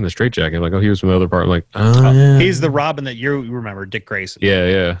 Vince, who's the guy in the straitjacket? Like, oh, he was from the other part. I'm like, yeah. He's the Robin that you remember, Dick Grayson. Yeah,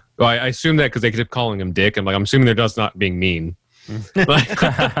 yeah. Well, I assume that because they kept calling him Dick. I'm assuming they're just not being mean. That's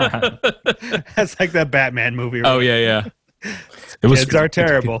like that Batman movie. Right? Oh, yeah. Kids are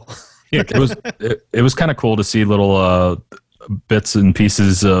terrible. It was kind of cool to see little bits and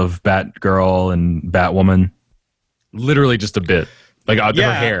pieces of Batgirl and Batwoman. Literally just a bit. Like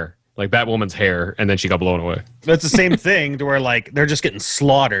her hair. Like Batwoman's hair, and then she got blown away. That's the same thing to where like they're just getting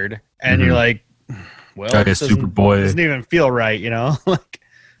slaughtered, and you're like, well, Superboy doesn't even feel right, like,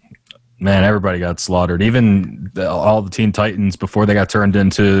 man, everybody got slaughtered. Even all the Teen Titans before they got turned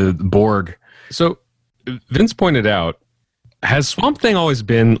into Borg. So Vince pointed out Has Swamp Thing always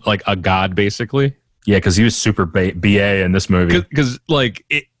been like a god, basically? Yeah, because he was super BA in this movie. Because like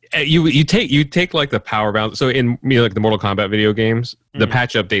you take like the power balance. So in like the Mortal Kombat video games, the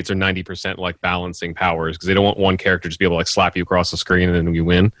patch updates are 90% like balancing powers because they don't want one character just be able to like slap you across the screen and then you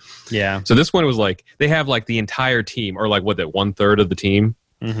win. Yeah. So this one was like they have like the entire team, or like 1/3 of the team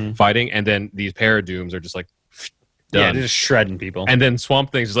fighting, and then these Paradooms are just like done. Yeah, they're just shredding people. And then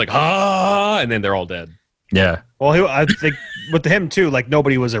Swamp Thing's just like and then they're all dead. Yeah. Well, I think with him too, like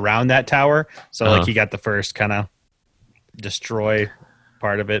nobody was around that tower, so like he got the first kind of destroy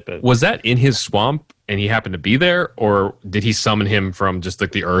part of it. But was that in his swamp and he happened to be there, or did he summon him from just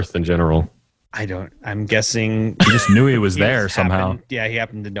like the earth in general? I'm guessing he just knew he was there somehow. He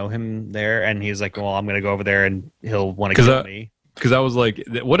happened to know him there, and he's like, well, I'm gonna go over there and he'll want to kill me. Because I was like,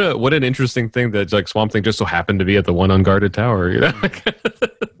 what an interesting thing that like Swamp Thing just so happened to be at the one unguarded tower, you know?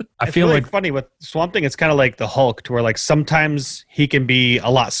 I feel like funny with Swamp Thing, it's kind of like the Hulk, to where like sometimes he can be a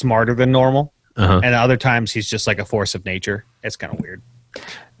lot smarter than normal, and other times he's just like a force of nature. It's kind of weird.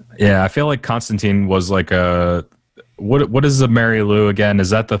 Yeah, I feel like Constantine was like a what is a Mary Lou again? Is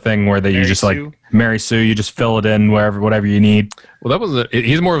that the thing where you just Sue? Like Mary Sue? You just fill it in whatever you need. Well, that was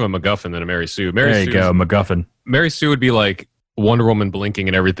he's more of a MacGuffin than a Mary Sue. There you go, MacGuffin. Mary Sue would be like Wonder Woman blinking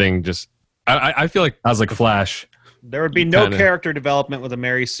and everything. Just I feel like I was like Flash. There would be no character development with a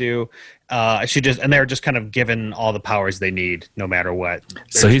Mary Sue. And they're just kind of given all the powers they need, no matter what.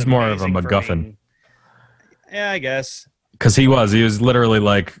 So he's more of a MacGuffin. Yeah, I guess. Because he was literally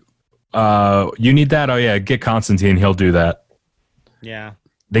like, you need that? Oh yeah, get Constantine. He'll do that. Yeah.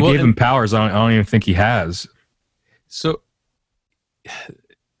 They gave him powers I don't even think he has. So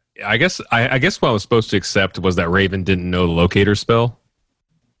I guess what I was supposed to accept was that Raven didn't know the locator spell.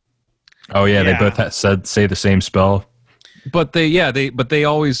 Oh yeah, they both say the same spell. But I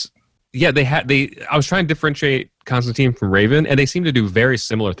was trying to differentiate Constantine from Raven, and they seem to do very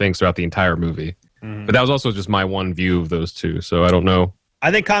similar things throughout the entire movie. But that was also just my one view of those two, so I don't know.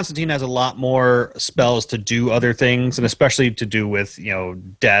 I think Constantine has a lot more spells to do other things, and especially to do with,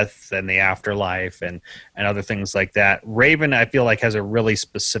 death and the afterlife and other things like that. Raven, I feel like, has a really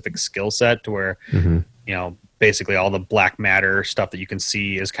specific skill set to where, basically all the black matter stuff that you can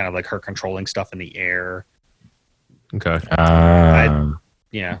see is kind of like her controlling stuff in the air. Okay.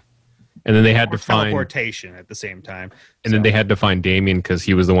 Yeah. And then they had to find teleportation at the same time. And then they had to find Damien because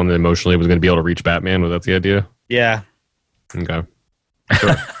he was the one that emotionally was going to be able to reach Batman. Was that the idea? Yeah. Okay.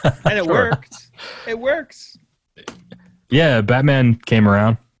 Sure. And it worked. It works. Yeah, Batman came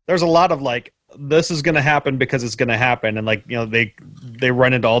around. There's a lot of like, this is going to happen because it's going to happen, and like they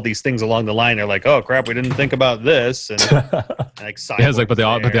run into all these things along the line. They're like, oh crap, we didn't think about this, and like it's like, but the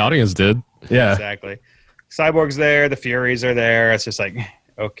audience did. Yeah, exactly. Cyborg's there, the Furies are there. It's just like,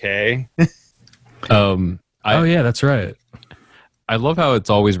 okay. Oh yeah, that's right. I love how it's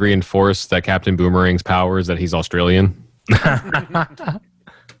always reinforced that Captain Boomerang's powers that he's Australian.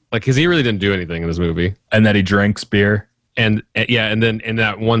 Like, because he really didn't do anything in this movie, and that he drinks beer. And then in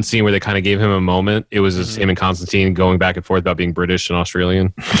that one scene where they kind of gave him a moment, it was just him and Constantine going back and forth about being British and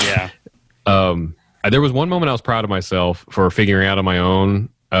Australian. Yeah. There was one moment I was proud of myself for figuring out on my own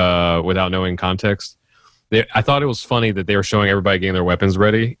without knowing context. I thought it was funny that they were showing everybody getting their weapons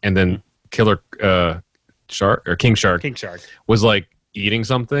ready, and then Killer Shark or King Shark was like eating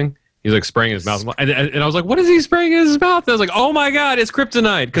something. He's like spraying his mouth, and I was like, "What is he spraying in his mouth?" And I was like, "Oh my god, it's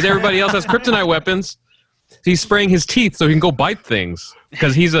kryptonite!" Because everybody else has kryptonite weapons. He's spraying his teeth so he can go bite things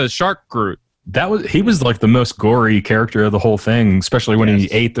because he's a shark Groot. He was like the most gory character of the whole thing, especially when he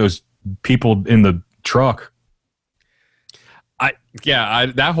ate those people in the truck. I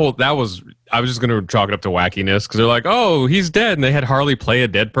was just gonna chalk it up to wackiness because they're like, oh, he's dead, and they had Harley play a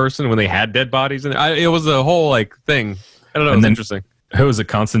dead person when they had dead bodies, and it was a whole like thing. I don't know. It was interesting. Who was it?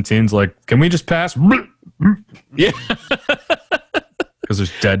 Constantine's like, can we just pass? Yeah. Because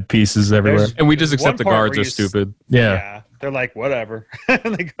there's dead pieces everywhere. And we just accept the guards are stupid. Yeah. They're like, whatever.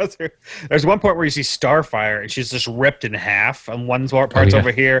 And they go through. There's one point where you see Starfire, and she's just ripped in half, and one part's over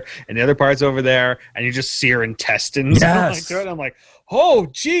here, and the other part's over there, and you just see her intestines. Yes. And I'm like, oh,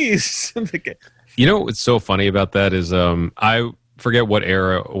 jeez. You know what's so funny about that is I forget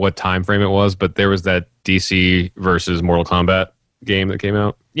what time frame it was, but there was that DC versus Mortal Kombat game that came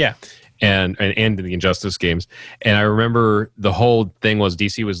out. Yeah. And the Injustice games. And I remember the whole thing was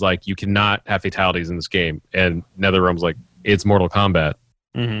DC was like, you cannot have fatalities in this game. And NetherRealm's like, it's Mortal Kombat.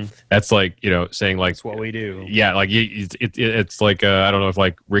 Mm-hmm. That's like, saying like, that's what we do. Yeah. Like it's like, I don't know if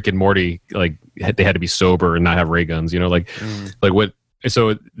like Rick and Morty, like they had to be sober and not have ray guns, like what,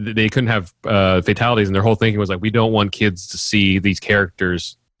 so they couldn't have fatalities. And their whole thinking was like, we don't want kids to see these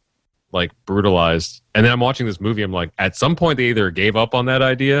characters like brutalized. And then I'm watching this movie. I'm like, at some point they either gave up on that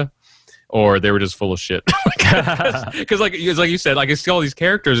idea or they were just full of shit. Because like you said, like I see all these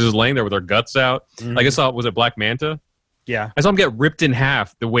characters just laying there with their guts out. Mm-hmm. Like I saw, was it Black Manta? Yeah, I saw him get ripped in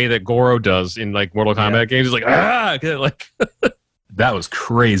half the way that Goro does in like Mortal Kombat games. He's like, like that was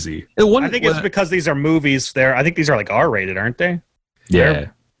crazy. I think it's because these are movies. I think these are like R-rated, aren't they? Yeah.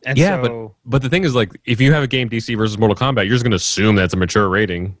 And yeah, so, but the thing is, like, if you have a game DC versus Mortal Kombat, you're just going to assume that's a mature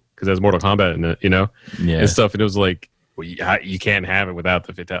rating because there's Mortal Kombat in it, you know, and stuff. And it was like, well, you can't have it without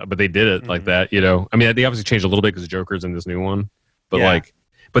the fatality, but they did it like that, you know. I mean, they obviously changed a little bit because Joker's in this new one, but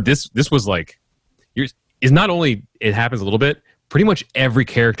but this was like, is not only it happens a little bit. Pretty much every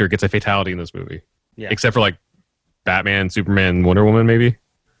character gets a fatality in this movie, except for like Batman, Superman, Wonder Woman, maybe.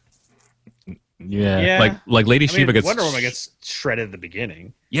 Yeah. Like Lady Shiva gets Wonder Woman gets shredded at the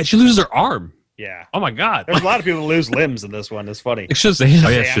beginning. Yeah, she loses her arm. Yeah. Oh my god. There's a lot of people who lose limbs in this one. It's funny. It's Shazam. Oh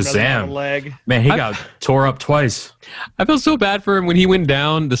yeah, Shazam. Leg. Man, he got tore up twice. I felt so bad for him when he went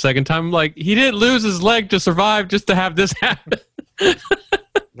down the second time. Like, he didn't lose his leg to survive just to have this happen.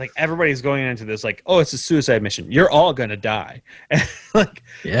 Like, everybody's going into this like, oh, it's a suicide mission. You're all gonna die. And like,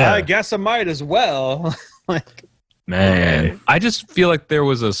 I guess I might as well. Like, man, I just feel like there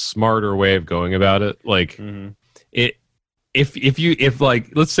was a smarter way of going about it. Like, if like,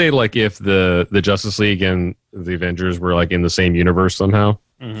 let's say like if the Justice League and the Avengers were like in the same universe somehow,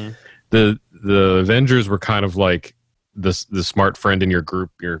 the Avengers were kind of like the smart friend in your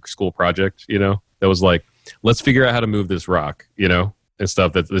group, your school project, you know, that was like, let's figure out how to move this rock, you know, and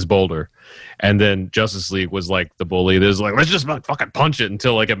stuff, that this boulder. And then Justice League was like the bully. There's like, let's just fucking punch it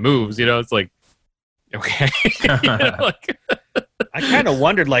until like it moves, you know. It's like, okay. You know, like, I kind of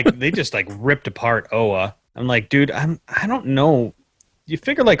wondered, like, they just like ripped apart Oa. I'm like, dude, I don't know. You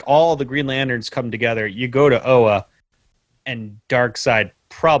figure like all the Green Lanterns come together, you go to Oa, and Darkseid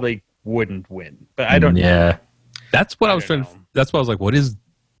probably wouldn't win. But I don't. Yeah, that's what I was trying. That's why I was like, what is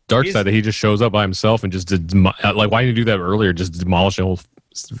Darkseid that he just shows up by himself and just like, why didn't you do that earlier? Just demolish the whole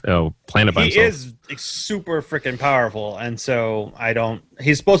planet by himself. He is super freaking powerful, and so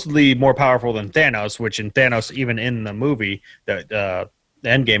he's supposedly more powerful than Thanos, which in Thanos, even in the movie, the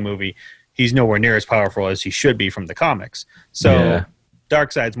Endgame movie, he's nowhere near as powerful as he should be from the comics. So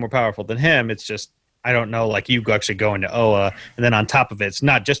Darkseid's more powerful than him. It's just, I don't know, like, you actually go into Oa, and then on top of it, it's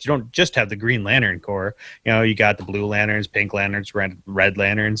not just, you don't just have the Green Lantern Corps. You know, you got the Blue Lanterns, Pink Lanterns, Red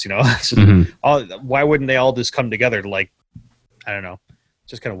Lanterns, you know. Why wouldn't they all just come together to, like, I don't know.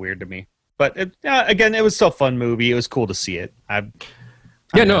 It's just kind of weird to me. But, again, it was still a fun movie. It was cool to see it. It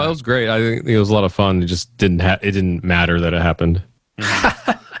was great. I think it was a lot of fun. It just didn't matter that it happened.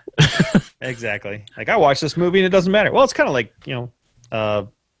 Exactly. Like, I watched this movie and it doesn't matter. Well, it's kind of like, you know,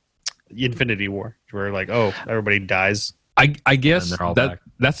 Infinity War, where like, oh, everybody dies. I guess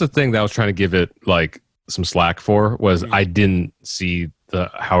that's the thing that I was trying to give it like some slack for, was I didn't see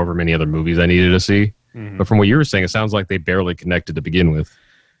the however many other movies I needed to see. But from what you were saying, it sounds like they barely connected to begin with.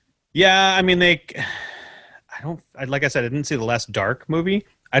 Yeah, I mean, like I said, I didn't see the last Dark movie.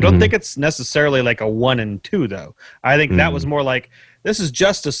 I don't think it's necessarily like a 1 and 2 though. I think that was more like, this is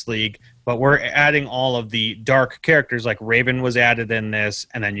Justice League, but we're adding all of the dark characters, like Raven was added in this,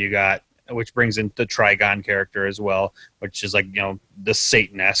 and then you got, which brings in the Trigon character as well, which is like, you know, the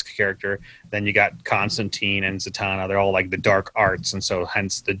Satan-esque character. Then you got Constantine and Zatanna. They're all like the dark arts, and so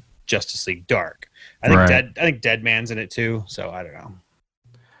hence the Justice League Dark. I think Deadman's in it too, so I don't know.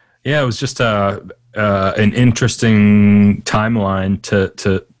 Yeah, it was just an interesting timeline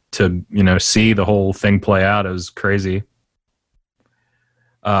to you know, see the whole thing play out. It was crazy.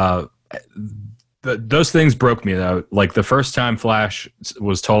 Those things broke me though. Like the first time Flash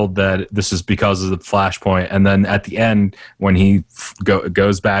was told that this is because of the Flashpoint, and then at the end when he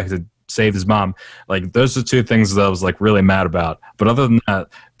goes back to save his mom, like those are two things that I was like really mad about. But other than that,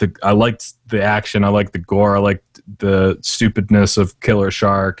 I liked the action, I liked the gore, I liked the stupidness of Killer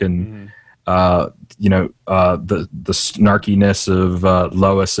Shark, and you know, the snarkiness of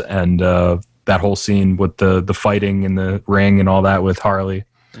Lois, and that whole scene with the fighting in the ring and all that with Harley.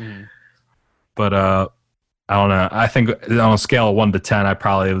 But I don't know. I think on a scale of 1 to 10, I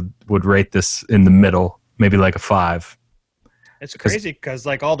probably would rate this in the middle, maybe like a 5. It's crazy because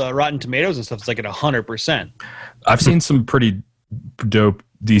like all the Rotten Tomatoes and stuff is like at 100%. I've seen some pretty dope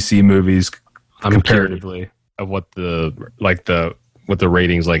DC movies comparatively of what the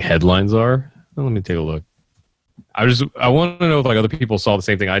ratings like headlines are. Well, let me take a look. I want to know if like other people saw the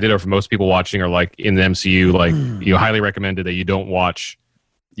same thing I did, or if most people watching are like in the MCU, like you highly recommended that you don't watch,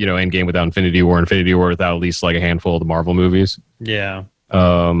 you know, Endgame without Infinity War without at least like a handful of the Marvel movies. Yeah.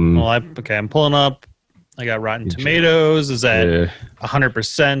 Um, well, I'm pulling up I got Rotten Tomatoes is at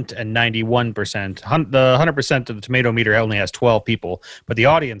 100% and 91%. The 100% of the tomato meter only has 12 people, but the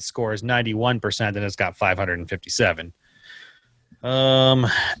audience score is 91% and it's got 557.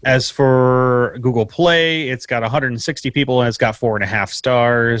 As for Google Play, it's got 160 people and it's got 4.5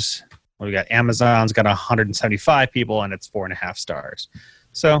 stars. We got Amazon's got 175 people and it's 4.5 stars.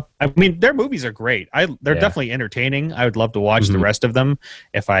 So, I mean, their movies are great. They're definitely entertaining. I would love to watch the rest of them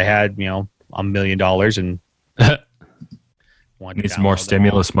if I had, $1 million and need some more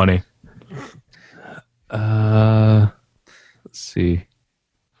stimulus money. Let's see.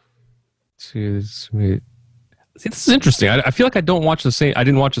 See, this is interesting. I feel like I didn't watch the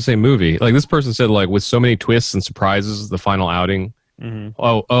same movie. Like this person said, like with so many twists and surprises, the final outing.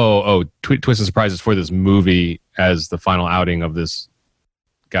 Mm-hmm. Twists and surprises for this movie as the final outing of this.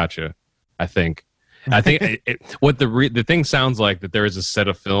 Gotcha. I think what the thing sounds like that there is a set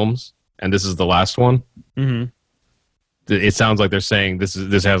of films and this is the last one. Mm-hmm. It sounds like they're saying this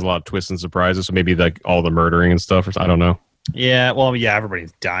has a lot of twists and surprises. So maybe like all the murdering and stuff. I don't know. Yeah. Well, yeah.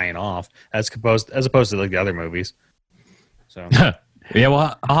 Everybody's dying off as opposed to like the other movies. So. Yeah,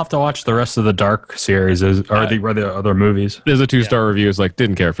 well, I'll have to watch the rest of the Dark series or the other movies. There's a 2-star review. It's like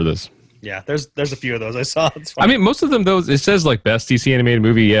didn't care for this. Yeah, there's a few of those I saw. I mean, most of them, it says like best DC animated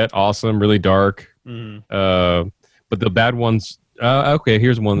movie yet. Awesome, really dark. Mm-hmm. But the bad ones, okay,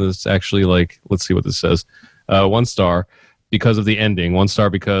 here's one that's actually like, let's see what this says. 1 star because of the ending. 1 star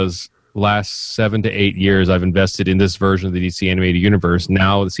because last 7 to 8 years I've invested in this version of the DC animated universe.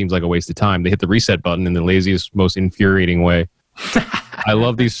 Now it seems like a waste of time. They hit the reset button in the laziest, most infuriating way. I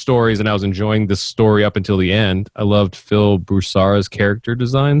love these stories, and I was enjoying this story up until the end. I loved Phil Broussard's character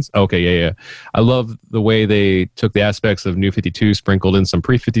designs. Okay, yeah. I love the way they took the aspects of New 52, sprinkled in some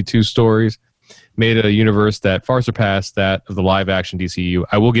pre-52 stories, made a universe that far surpassed that of the live-action DCU.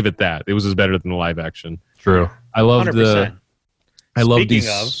 I will give it that. It was better than the live-action. True. I love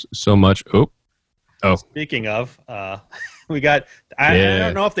these so much. Oh. Speaking of, we got... I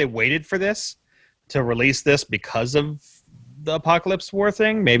don't know if they waited for this to release this because of the Apocalypse War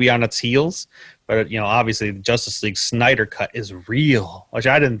thing, maybe on its heels, but obviously the Justice League Snyder cut is real, which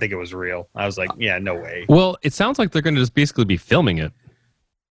I didn't think it was real. I was like, yeah, no way. Well, it sounds like they're going to just basically be filming it.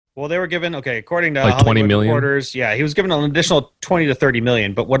 Well, they were given according to like Hollywood 20 million reporters, yeah, he was given an additional 20 to 30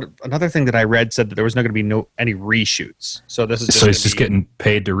 million. But another thing that I read said that there was not going to be any reshoots. So this is he's just getting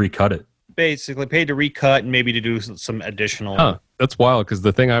paid to recut it. Basically, paid to recut and maybe to do some additional. That's wild because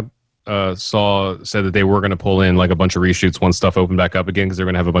the thing I said that they were going to pull in like a bunch of reshoots once stuff opened back up again because they're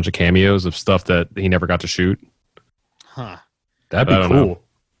going to have a bunch of cameos of stuff that he never got to shoot. That'd be cool.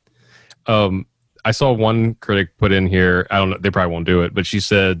 I saw one critic put in here, I don't know, they probably won't do it, but she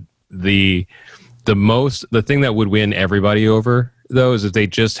said the thing that would win everybody over though is if they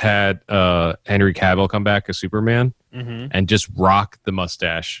just had Henry Cavill come back as Superman and just rock the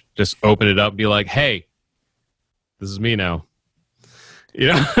mustache, just open it up and be like, hey, this is me now.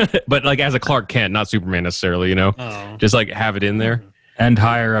 But like as a Clark Kent, not Superman necessarily, just like have it in there and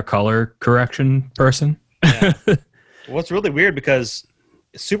hire a color correction person. Yeah. Well, it's really weird because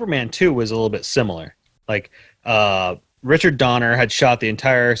Superman 2 was a little bit similar. Like Richard Donner had shot the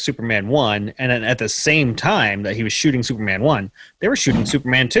entire Superman 1, and then at the same time that he was shooting Superman 1, they were shooting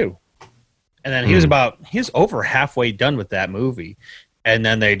Superman 2. And then he was over halfway done with that movie, and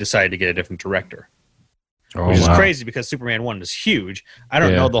then they decided to get a different director. Which is crazy because Superman 1 is huge. I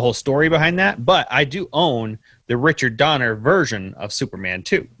don't know the whole story behind that, but I do own the Richard Donner version of Superman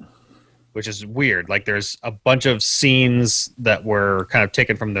 2, which is weird. Like there's a bunch of scenes that were kind of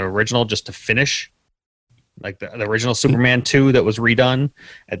taken from the original just to finish. Like the original Superman 2 that was redone,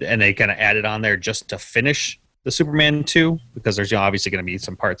 and they kind of added on there just to finish the Superman 2 because there's obviously going to be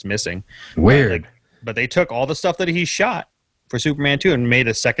some parts missing. Weird. But they took all the stuff that he shot for Superman 2 and made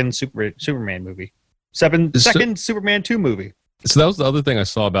a second Superman movie. Second Superman 2 movie. So that was the other thing I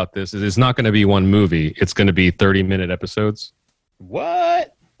saw about this is it's not going to be one movie. It's going to be 30-minute episodes.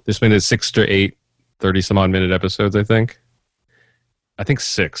 What? This one is 6 to 8, 30-some-odd minute episodes, I think. I think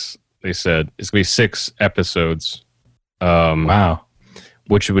 6, they said. It's going to be 6 episodes. Wow.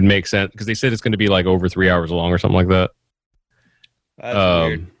 Which would make sense because they said it's going to be like over 3 hours long or something like that. That's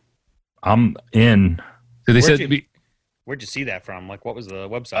weird. I'm in. So they said... Where'd you see that from? Like, what was the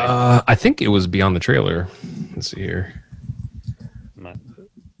website? I think it was Beyond the Trailer. Let's see here. I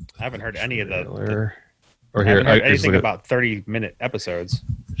haven't heard any of the or here, anything about 30-minute episodes.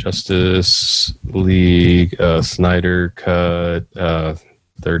 Justice League, Snyder Cut,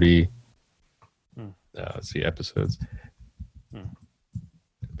 30. Let's see, episodes.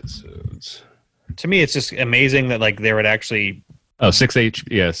 Episodes. To me, it's just amazing that like they would actually Oh, six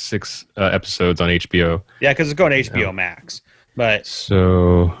episodes on HBO. Yeah, because it's going to HBO Max. But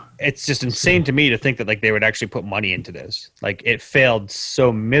so it's just insane to me to think that like they would actually put money into this. Like it failed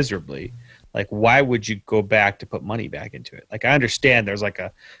so miserably. Like why would you go back to put money back into it? Like I understand there's like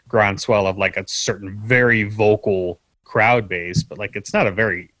a groundswell of like a certain very vocal crowd base, but like it's not a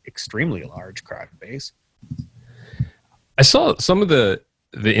very extremely large crowd base. I saw some of the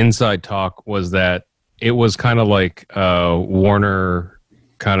inside talk was that it was kind of like Warner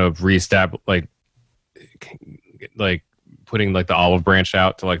kind of reestablished like putting like the olive branch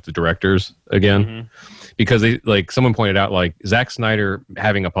out to like the directors again, because they like someone pointed out like Zack Snyder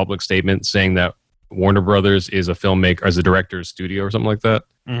having a public statement saying that Warner Brothers is a filmmaker as a director's studio or something like that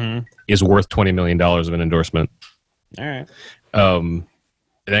is worth $20 million of an endorsement. All right.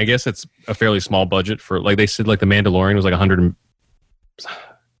 And I guess it's a fairly small budget for like they said like The Mandalorian was like 100.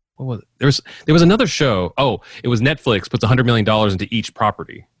 What was it? There was another show. Oh, it was Netflix puts $100 million into each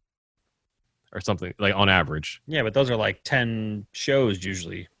property or something like on average. Yeah, but those are like 10 shows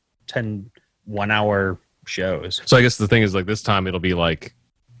usually, 10 1-hour shows. So I guess the thing is like this time it'll be like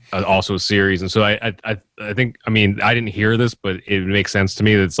also a series, and so I think I mean I didn't hear this, but it makes sense to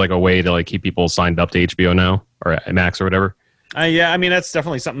me that it's like a way to like keep people signed up to HBO now or Max or whatever. Yeah, I mean that's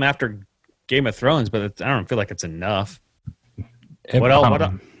definitely something after Game of Thrones, but I don't feel like it's enough. What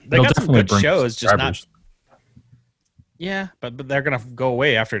else? They got some good shows, just not. Yeah, but they're gonna go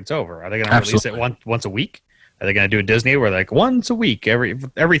away after it's over. Are they gonna release it once a week? Are they gonna do a Disney where like once a week, every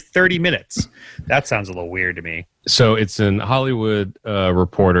 30 minutes? That sounds a little weird to me. So it's an Hollywood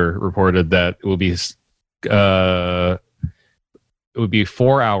Reporter reported that it would be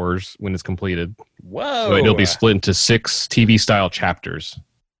 4 hours when it's completed. Whoa! So it'll be split into 6 TV style chapters.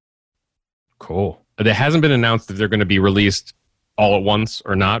 Cool. It hasn't been announced if they're going to be released all at once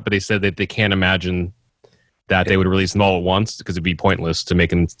or not, but they said that they can't imagine that they would release them all at once because it'd be pointless to make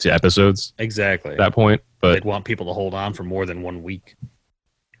them to episodes. Exactly. At that point, but they'd want people to hold on for more than 1 week.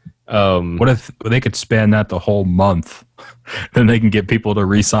 What if they could span that the whole month? Then they can get people to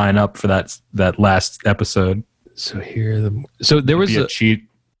re-sign up for that last episode. So there was a cheat.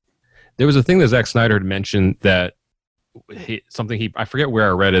 There was a thing that Zack Snyder had mentioned that I forget where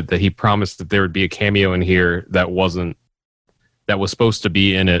I read it, that he promised that there would be a cameo in here that was supposed to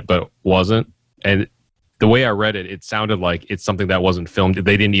be in it but wasn't. And the way I read it, it sounded like it's something that wasn't filmed.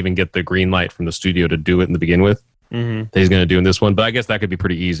 They didn't even get the green light from the studio to do it in the begin with. That he's going to do in this one, but I guess that could be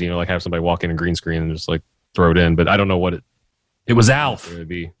pretty easy. Like have somebody walk in a green screen and just like throw it in. But I don't know what it was. Alf. It would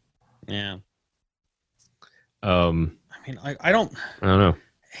be. Yeah. I mean, I don't know.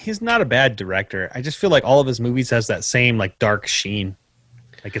 He's not a bad director. I just feel like all of his movies has that same like dark sheen.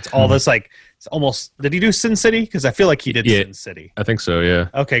 Like it's all this like it's almost. Did he do Sin City? Because I feel like he did Sin City. I think so. Yeah.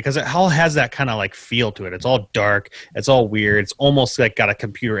 Okay, because it all has that kind of like feel to it. It's all dark. It's all weird. It's almost like got a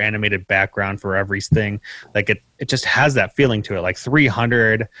computer animated background for everything. Like it just has that feeling to it. Like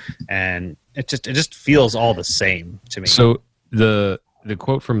 300, and it just feels all the same to me. So the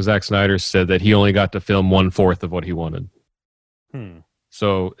quote from Zack Snyder said that he only got to film 1/4 of what he wanted.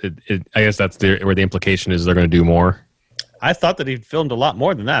 So I guess that's where the implication is they're going to do more. I thought that he'd filmed a lot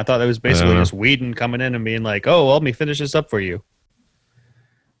more than that. I thought that was basically just Whedon coming in and being like, "Oh, well, let me finish this up for you."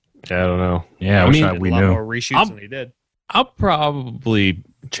 Yeah, I don't know. Yeah, we knew a lot more reshoots than he did. I'll probably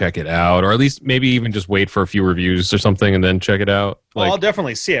check it out, or at least maybe even just wait for a few reviews or something and then check it out. Well, I'll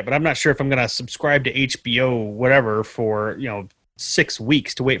definitely see it, but I'm not sure if I'm going to subscribe to HBO whatever for 6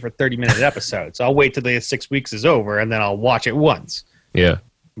 weeks to wait for 30-minute episodes. I'll wait till the 6 weeks is over and then I'll watch it once. Yeah.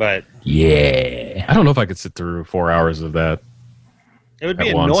 But yeah, I don't know if I could sit through 4 hours of that. It would be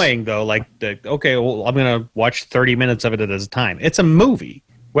annoying though. Like, okay, well, I'm gonna watch 30 minutes of it at a time. It's a movie.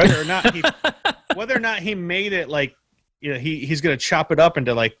 Whether or not he made it like, he's gonna chop it up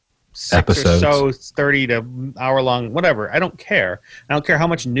into like 6 episodes. or so 30 to hour long, whatever. I don't care. I don't care how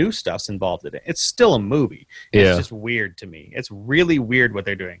much new stuff's involved in it. It's still a movie. It's just weird to me. It's really weird what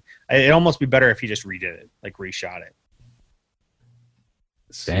they're doing. It'd almost be better if he just redid it, like reshot it.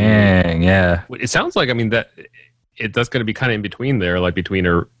 Dang, yeah. It sounds like, that's going to be kind of in between there, like between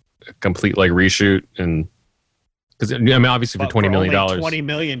a complete like reshoot and because obviously for $20 million, $20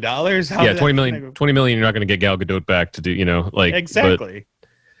 million, yeah, 20 million, you're not going to get Gal Gadot back to do, exactly.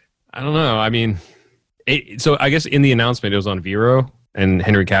 I don't know. So I guess in the announcement it was on Vero and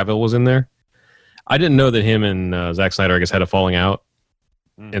Henry Cavill was in there. I didn't know that him and Zack Snyder, I guess, had a falling out,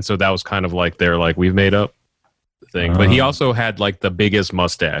 and so that was kind of like their like we've made up thing. But he also had like the biggest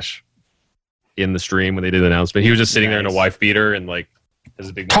mustache in the stream when they did the announcement. He was just sitting there in a wife beater and like has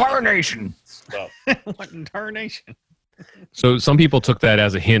a big tarnation. What in tarnation? So some people took that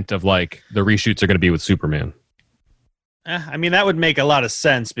as a hint of like the reshoots are going to be with Superman. I mean, that would make a lot of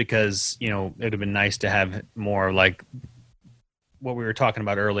sense because, you know, it would have been nice to have more like what we were talking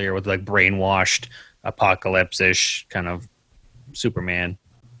about earlier with like brainwashed apocalypse-ish kind of Superman.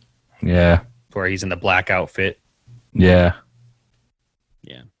 Yeah. Where he's in the black outfit. Yeah.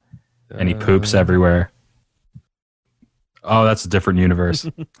 Yeah. And he poops everywhere. Oh, that's a different universe.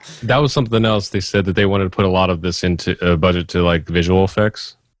 That was something else. They said that they wanted to put a lot of this into a budget to like visual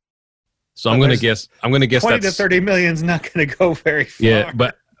effects. So I'm going to guess 20 to 30 million is not going to go very far. Yeah,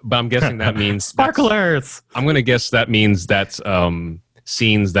 but I'm guessing that means Sparklers. I'm going to guess that means that's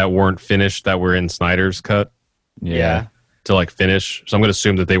scenes that weren't finished that were in Snyder's cut. Yeah. To like finish. So I'm going to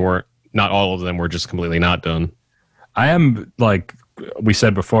assume that they weren't. Not all of them were just completely not done. I am, like we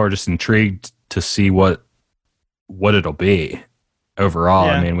said before, just intrigued to see what it'll be overall.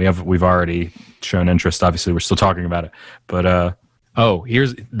 Yeah. I mean, we've already shown interest. Obviously, we're still talking about it, but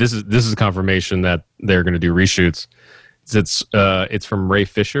this is confirmation that they're going to do reshoots. It's from Ray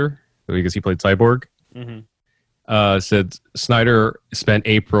Fisher because he played Cyborg. Mm-hmm. Said Snyder spent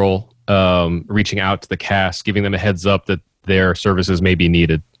April reaching out to the cast, giving them a heads up that their services may be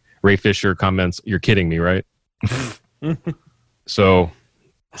needed. Ray Fisher comments, "You're kidding me, right?" So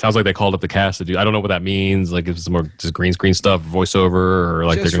sounds like they called up the cast to do. I don't know what that means. Like, if it's more just green screen stuff, voiceover, or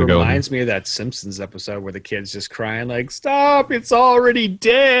like they're going to go. Reminds me of that Simpsons episode where the kid's just crying, like, "Stop! It's already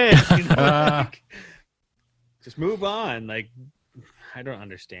dead." You know, like, just move on. Like, I don't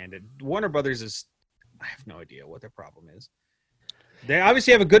understand it. Warner Brothers is. I have no idea what their problem is. They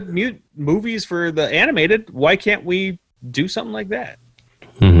obviously have a good movies for the animated. Why can't we do something like that?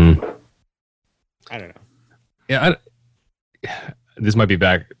 Mm-hmm. I don't know. Yeah, this might be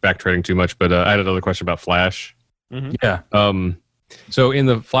backtracking too much, but I had another question about Flash. Mm-hmm. Yeah. So in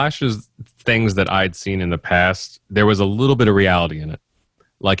the Flash's things that I'd seen in the past, there was a little bit of reality in it.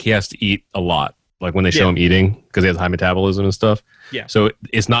 Like, he has to eat a lot. Like when they show him eating, because he has high metabolism and stuff. Yeah. So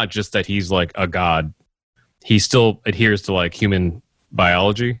it's not just that he's like a god. He still adheres to like human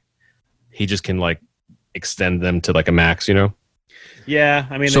biology. He just can like extend them to like a max, you know? Yeah.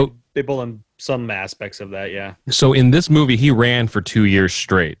 I mean, they pull in some aspects of that. Yeah. So in this movie, he ran for 2 years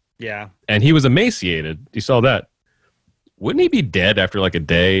straight. Yeah. And he was emaciated. You saw that. Wouldn't he be dead after like a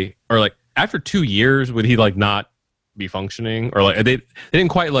day? Or like after 2 years, would he like not be functioning? Or like they didn't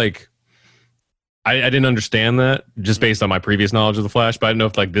quite like... I didn't understand that just based on my previous knowledge of the Flash, but I don't know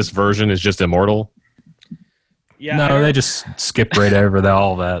if like this version is just immortal. Yeah, no, they just skip right over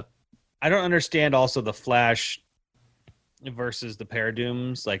all that. I don't understand also the Flash versus the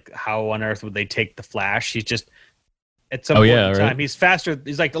Paradooms. Like, how on earth would they take the Flash? He's just at some point in time, he's faster.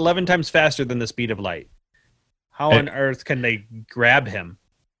 He's like 11 times faster than the speed of light. How on earth can they grab him?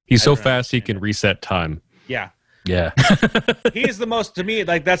 He's so fast he can reset time. Yeah. Yeah. He is the most, to me,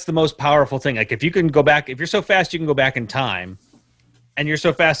 like, that's the most powerful thing. Like, if you can go back, if you're so fast you can go back in time, and you're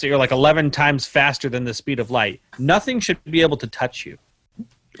so fast that you're like 11 times faster than the speed of light, nothing should be able to touch you.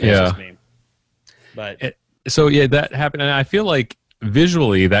 Yeah. But so yeah, that happened, and I feel like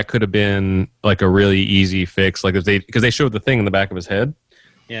visually that could have been like a really easy fix. Like, if because they showed the thing in the back of his head.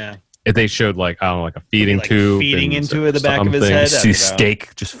 Yeah. If they showed like, I don't know, like a feeding tube, feeding into the back of his head, you see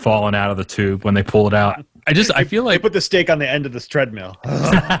steak just falling out of the tube when they pull it out. I feel like they put the steak on the end of this treadmill.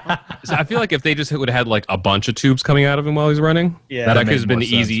 So I feel like if they just would have had like a bunch of tubes coming out of him while he's running, that could have been the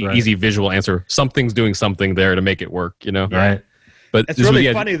easy visual answer. Something's doing something there to make it work, you know? Yeah. Right. But it's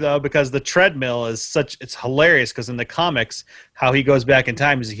really funny though, because the treadmill is it's hilarious, because in the comics, how he goes back in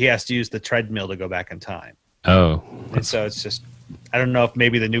time is he has to use the treadmill to go back in time. Oh. And so it's just, I don't know if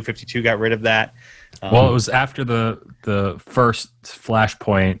maybe the New 52 got rid of that. Well, it was after the first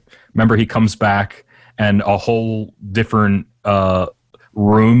Flashpoint. Remember, he comes back and a whole different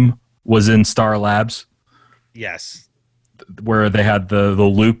room was in Star Labs. Yes. Where they had the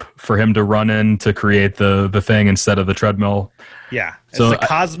loop for him to run in to create the thing instead of the treadmill. Yeah. It's the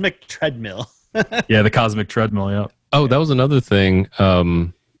cosmic treadmill. Yeah, the cosmic treadmill, yeah. Oh, that was another thing.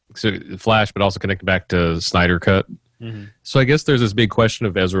 So Flash, but also connected back to Snyder Cut. Mm-hmm. So I guess there's this big question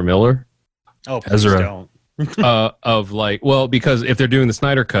of Ezra Miller. Oh, please don't. Of like, well, because if they're doing the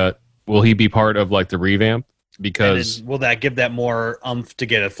Snyder Cut, will he be part of like the revamp? Because will that give that more oomph to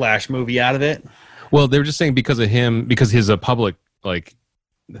get a Flash movie out of it? Well, they were just saying because of him, because his public like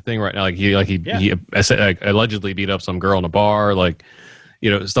the thing right now, he allegedly beat up some girl in a bar, like, you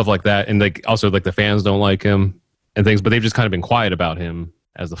know, stuff like that, and like also like the fans don't like him and things, but they've just kind of been quiet about him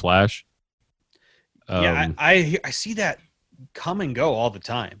as the Flash. Yeah, I see that come and go all the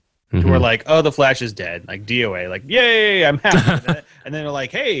time. to where like, oh, the Flash is dead, like DOA, like yay, I'm happy. And then they're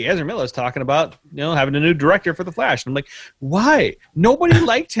like, hey, Ezra Miller's talking about having a new director for the Flash. And I'm like, why? Nobody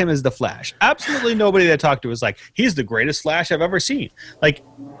liked him as the Flash. Absolutely nobody that I talked to was like, he's the greatest Flash I've ever seen. Like,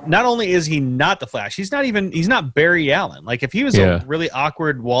 not only is he not the Flash, he's not Barry Allen. Like, if he was a really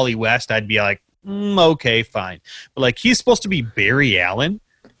awkward Wally West, I'd be like, okay, fine. But like, he's supposed to be Barry Allen.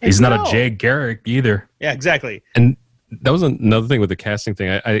 He's not a Jay Garrick either. Yeah, exactly. And that was another thing with the casting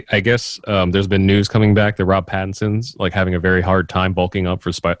thing. I guess there's been news coming back that Rob Pattinson's like having a very hard time bulking up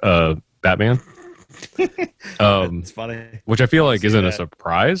for Batman. It's funny. Which I feel like isn't a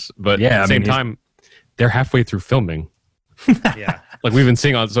surprise, but at the same time, they're halfway through filming. Yeah. Like we've been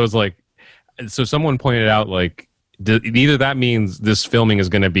seeing on, so it's like, so someone pointed out like, either that means this filming is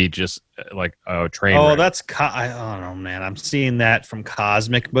going to be just like a train wreck. I don't know, man. I'm seeing that from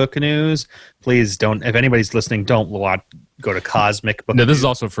Cosmic Book News. Please don't, if anybody's listening, don't go to Cosmic Book News. No, this is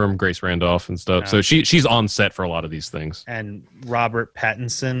also from Grace Randolph and stuff. So she's on set for a lot of these things. And Robert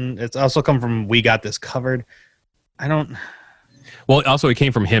Pattinson. It's also come from We Got This Covered. Well, also it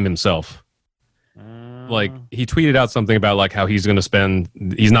came from him himself. Like he tweeted out something about like how he's not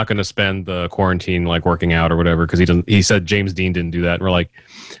going to spend the quarantine like working out or whatever because he said James Dean didn't do that, and we're like,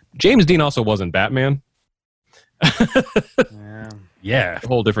 James Dean also wasn't Batman. Yeah, a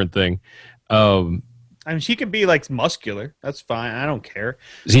whole different thing. I mean, she could be like muscular. That's fine. I don't care.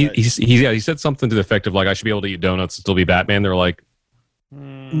 He said something to the effect of like, I should be able to eat donuts and still be Batman. They're like,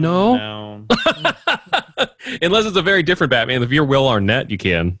 no. Unless it's a very different Batman. If you're Will Arnett, you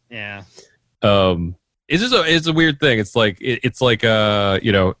can. Yeah. It's a weird thing. It's like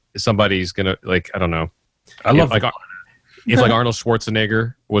somebody's gonna like, I don't know. I love like if like Arnold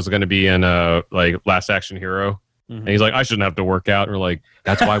Schwarzenegger was gonna be in like Last Action Hero, and he's like, I shouldn't have to work out, and we're like,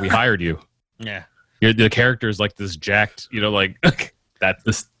 that's why we hired you. Yeah, the character is like this jacked, like that's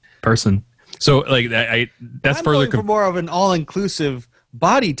this person. So like that's I'm further for more of an all-inclusive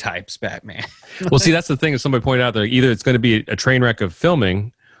body types Batman. Well, see, that's the thing. Is somebody pointed out that either it's going to be a train wreck of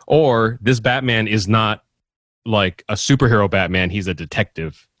filming, or this Batman is not like a superhero Batman. He's a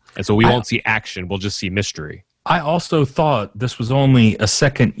detective. And so we won't see action. We'll just see mystery. I also thought this was only a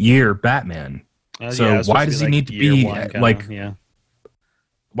second year Batman. So why does he need to be like,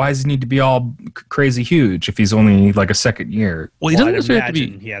 why does he need to be all crazy huge if he's only like a second year? Well, he doesn't necessarily have to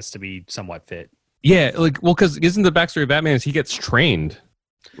be. He has to be somewhat fit. Yeah, because isn't the backstory of Batman is he gets trained,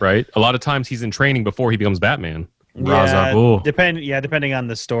 right? A lot of times he's in training before he becomes Batman. Depending on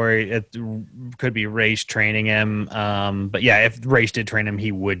the story, it could be Ra's training him. But yeah, if Ra's did train him,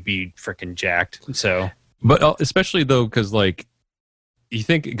 he would be freaking jacked. So, but especially though, because like you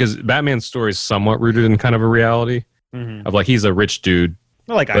think because Batman's story is somewhat rooted in kind of a reality of like he's a rich dude,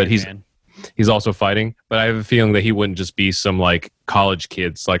 but he's also fighting. But I have a feeling that he wouldn't just be some like college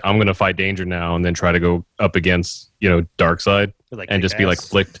kids like I'm going to fight danger now and then try to go up against Darkseid. And just be like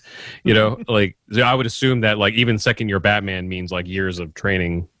flicked, like I would assume that like even second year Batman means like years of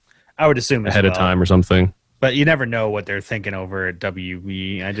training. I would assume ahead of time or something. But you never know what they're thinking over at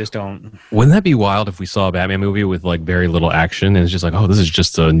WB. I just don't. Wouldn't that be wild if we saw a Batman movie with like very little action and it's just like, oh, this is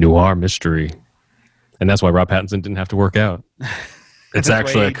just a noir mystery, and that's why Rob Pattinson didn't have to work out. It's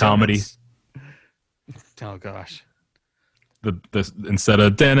actually a comedy. Oh gosh. The instead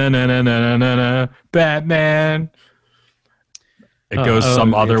of Batman. It goes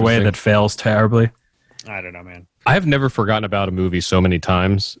some other way that fails terribly. I don't know, man. I have never forgotten about a movie so many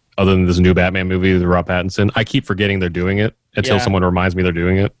times, other than this new Batman movie with Rob Pattinson. I keep forgetting they're doing it until someone reminds me they're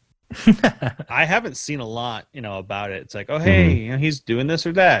doing it. I haven't seen a lot, about it. It's like, oh, hey, he's doing this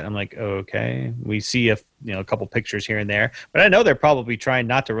or that. I'm like, okay. We see a couple pictures here and there, but I know they're probably trying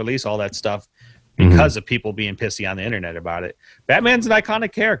not to release all that stuff because of people being pissy on the internet about it. Batman's an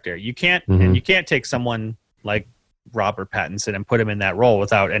iconic character. You can't and you can't take someone like Robert Pattinson and put him in that role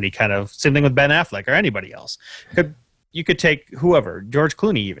without any kind of same thing with Ben Affleck or anybody else. You could take whoever, George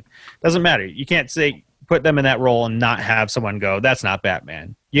Clooney even. Doesn't matter. You can't say put them in that role and not have someone go, that's not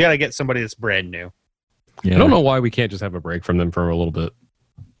Batman. You got to get somebody that's brand new. Yeah. I don't know why we can't just have a break from them for a little bit.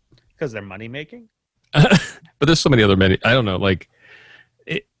 Because they're money making. But there's so many other I don't know, like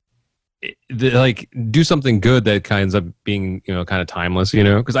like do something good that ends up being kind of timeless,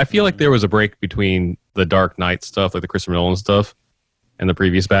 because I feel like there was a break between the Dark Knight stuff, like the Christopher Nolan stuff, and the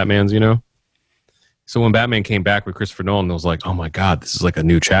previous Batmans, So when Batman came back with Christopher Nolan, it was like, oh my god, this is like a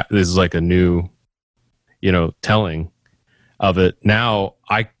new this is like a new telling of it. Now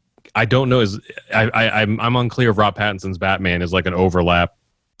I don't know, I'm unclear if Rob Pattinson's Batman is like an overlap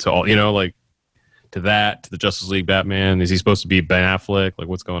to all like to the Justice League Batman. Is he supposed to be Ben Affleck? Like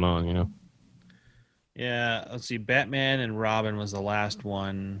what's going on, Yeah, let's see. Batman and Robin was the last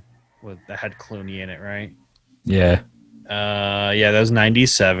one. with that had Clooney in it, right? Yeah. Yeah, that was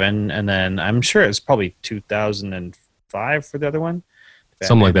 97, and then I'm sure it's probably 2005 for the other one.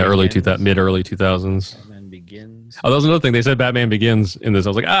 Something like that, mid-early 2000s. Batman Begins. Oh, that was another thing. They said Batman Begins in this. I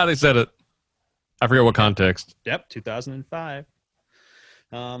was like, they said it. I forget what context. Yep, 2005.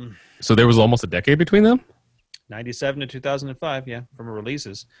 So there was almost a decade between them? 97 to 2005, yeah, from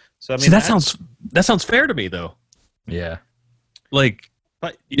releases. So I mean, see, that sounds fair to me, though. Yeah. Like,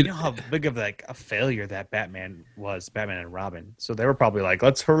 but you know how big of like a failure that Batman and Robin. So they were probably like,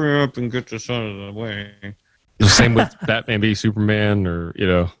 let's hurry up and get this out of the way. The same with Batman v Superman, or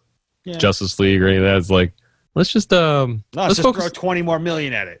Justice League or any of that. It's like, let's just let's just throw 20 more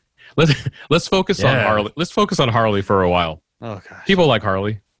million at it. Let's focus on Harley. Let's focus on Harley for a while. Oh gosh. People like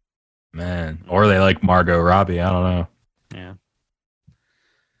Harley. Man. Or they like Margot Robbie. I don't know. Yeah.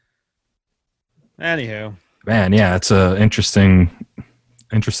 Anywho. Man, yeah, it's a interesting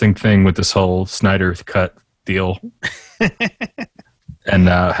thing with this whole Snyder cut deal. And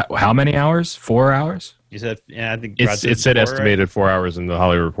how many hours? 4 hours? You said, I think it said estimated 4 hours in the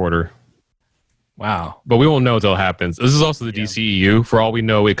Hollywood Reporter. Wow. But we won't know until it happens. This is also the DCEU. For all we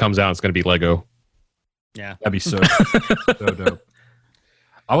know, it comes out, it's going to be Lego. Yeah. That'd be so dope.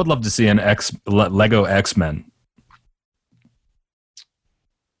 I would love to see an Lego X-Men.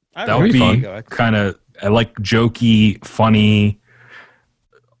 That would be kind of like jokey, funny,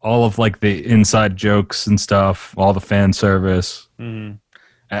 all of like the inside jokes and stuff, all the fan service. Mm-hmm.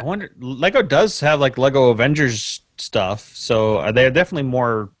 I wonder, Lego does have like Lego Avengers stuff, so they're definitely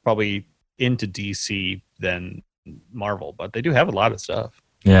more probably into DC than Marvel, but they do have a lot of stuff.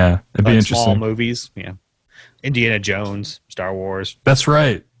 Yeah, it'd be interesting. Small movies, yeah. Indiana Jones, Star Wars. That's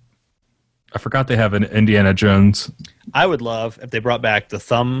right. I forgot they have an Indiana Jones. I would love if they brought back the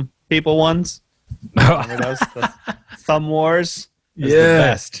thumb people ones. Remember those? The Thumb Wars? Yeah. The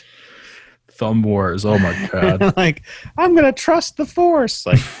best. Thumb Wars. Oh my God. Like, I'm going to trust the Force.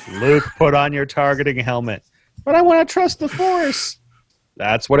 Like, Luke, put on your targeting helmet. But I want to trust the Force.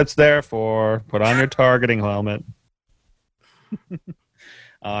 That's what it's there for. Put on your targeting helmet.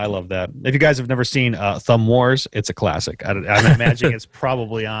 I love that. If you guys have never seen Thumb Wars, it's a classic. I'm imagining it's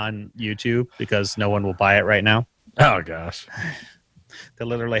probably on YouTube because no one will buy it right now. Oh, gosh. They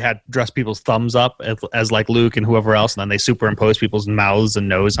literally had dressed people's thumbs up as like Luke and whoever else, and then they superimpose people's mouths and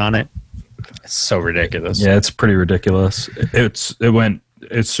nose on it. It's so ridiculous. Yeah, it's pretty ridiculous. It's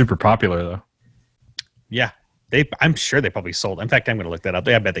super popular, though. Yeah. I'm sure they probably sold. In fact, I'm going to look that up.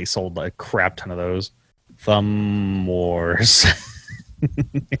 I bet they sold a crap ton of those. Thumb Wars.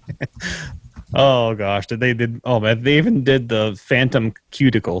 Oh gosh, they even did the Phantom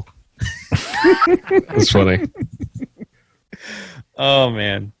Cuticle. That's funny. Oh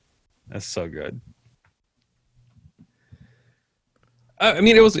man, that's so good. I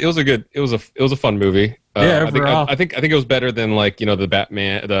mean, it was a fun movie. Yeah, I think it was better than like the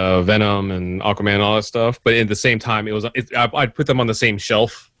Batman, the Venom, and Aquaman, and all that stuff. But at the same time, I'd put them on the same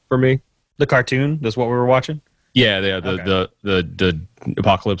shelf for me. The cartoon, that's what we were watching. Yeah, the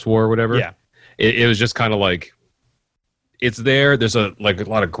Apocalypse War or whatever. Yeah, it was just kind of like it's there. There's a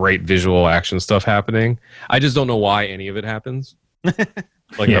lot of great visual action stuff happening. I just don't know why any of it happens.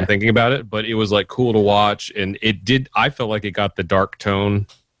 I'm thinking about it, but it was like cool to watch, and it did. I felt like it got the dark tone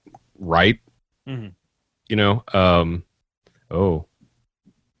right. Mm-hmm. Oh,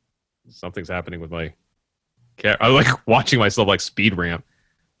 something's happening with my cat. I'm like watching myself like speed ramp.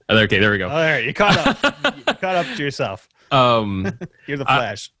 Okay, there we go. Oh, there you caught up. You caught up to yourself. You're the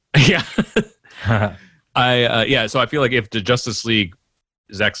Flash. Yeah. So I feel like if the Justice League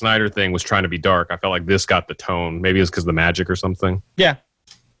Zack Snyder thing was trying to be dark, I felt like this got the tone. Maybe it's because of the magic or something. Yeah.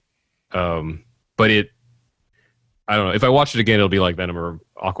 But I don't know. If I watch it again, it'll be like Venom or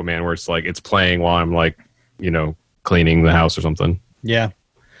Aquaman, where it's like it's playing while I'm like, cleaning the house or something. Yeah.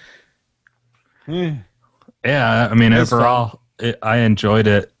 Yeah, I mean, overall, I enjoyed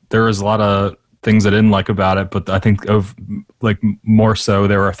it. There was a lot of things I didn't like about it, but I think more so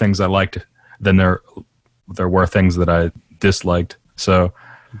there were things I liked than there were things that I disliked. So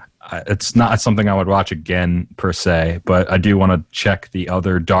it's not something I would watch again per se, but I do want to check the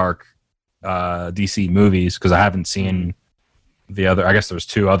other dark DC movies because I haven't seen the other. I guess there's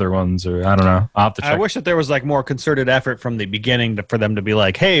two other ones, or I don't know. I'll have to check. I wish that there was like more concerted effort from the beginning for them to be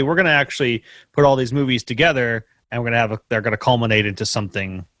like, hey, we're going to actually put all these movies together and they're going to culminate into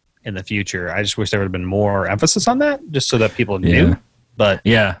something in the future. I just wish there would have been more emphasis on that, just so that people knew. But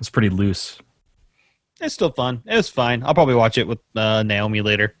yeah, it's pretty loose. It's still fun. It's fine. I'll probably watch it with Naomi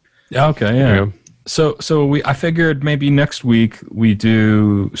later. Okay, yeah. So I figured maybe next week we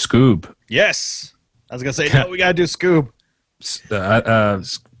do Scoob. Yes, I was gonna say no. We gotta do Scoob.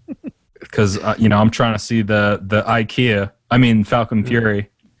 because I'm trying to see the IKEA. I mean Falcon Fury.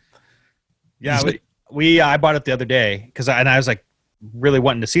 Yeah, I bought it the other day because I was like really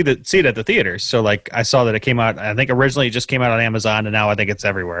wanting to see it at the theaters. So like I saw that it came out. I think originally it just came out on Amazon, and now I think it's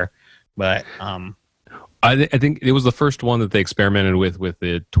everywhere. But I think it was the first one that they experimented with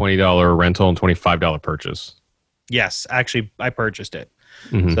the $20 rental and $25 purchase. Yes, actually, I purchased it.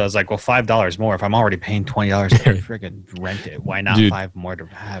 Mm-hmm. So I was like, well, $5 more. If I'm already paying $20 to freaking rent it, why not $5 more to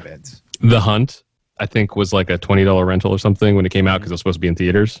have it? The Hunt, I think, was like a $20 rental or something when it came out because it was supposed to be in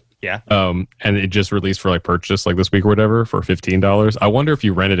theaters. Yeah. And it just released for like purchase like this week or whatever for $15. I wonder if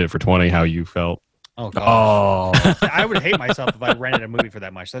you rented it for $20, how you felt. Oh, gosh. I would hate myself if I rented a movie for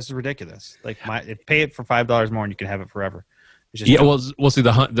that much. That's ridiculous. Like, pay it for $5 more and you can have it forever. Yeah, well, see,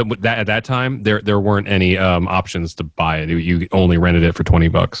 the Hunt at that time there weren't any options to buy it. You only rented it for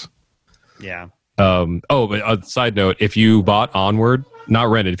 $20. Yeah. But a side note, if you bought Onward, not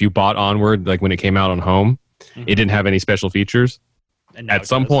rented, if you bought Onward like when it came out on home, it didn't have any special features. And at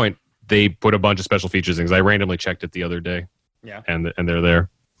some point, they put a bunch of special features in because I randomly checked it the other day. Yeah. And they're there.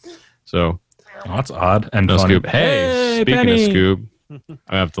 So. Oh, that's odd. And no Scoob. Hey, speaking Penny. of Scoob,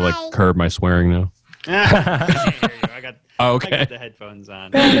 I have to like curb my swearing now. I got the headphones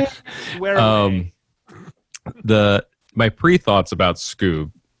on. My pre-thoughts about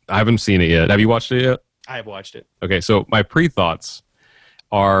Scoob. I haven't seen it yet. Have you watched it yet? I have watched it. Okay, so my pre-thoughts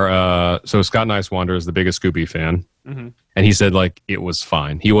are so Scott Nicewander is the biggest Scooby fan, and he said like it was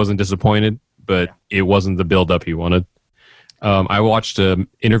fine. He wasn't disappointed, but it wasn't the build-up he wanted. I watched an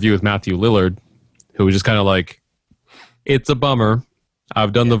interview with Matthew Lillard, who was just kind of like, it's a bummer.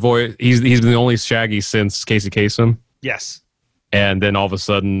 I've done the voice. He's been the only Shaggy since Casey Kasem. Yes. And then all of a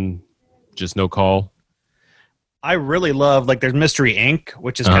sudden, just no call. I really love, like, there's Mystery Inc.,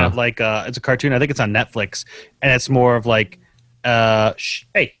 which is kind of like, it's a cartoon. I think it's on Netflix. And it's more of like,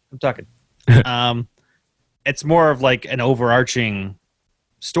 hey, I'm talking. It's more of like an overarching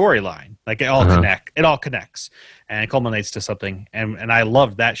storyline. Like, it all connects. And it culminates to something. And I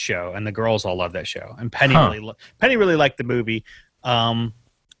loved that show. And the girls all love that show. And Penny really liked the movie. I'm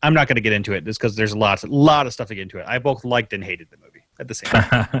not going to get into it just because there's a lot of stuff to get into it. I both liked and hated the movie at the same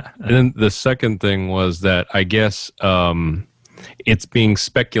time. And then the second thing was that I guess it's being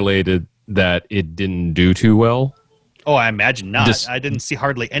speculated that it didn't do too well. Oh, I imagine not. I didn't see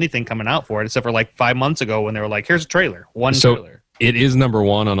hardly anything coming out for it except for like 5 months ago when they were like, here's a trailer. Trailer. It is number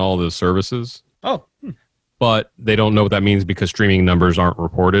one on all the services. Oh. But they don't know what that means because streaming numbers aren't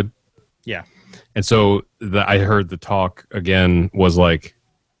reported. Yeah. And so I heard the talk again was like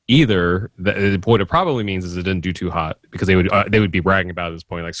either what it probably means is it didn't do too hot because they would be bragging about at this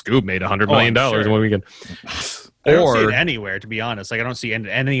point like Scoob made $100 million in one weekend. I don't see it anywhere, to be honest. Like I don't see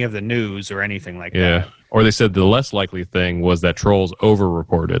any of the news or anything like that. Yeah. Or they said the less likely thing was that Trolls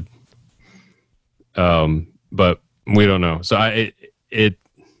overreported. But we don't know. So I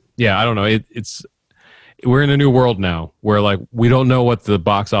don't know. It's we're in a new world now where like we don't know what the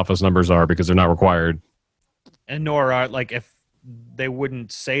box office numbers are because they're not required. And nor are like if they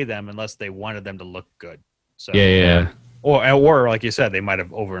wouldn't say them unless they wanted them to look good. So yeah. Or like you said, they might have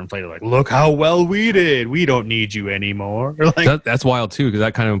overinflated. Like, look how well we did. We don't need you anymore. Like, that's wild too because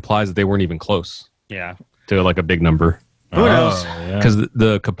that kind of implies that they weren't even close. Yeah, to like a big number. Who knows? Because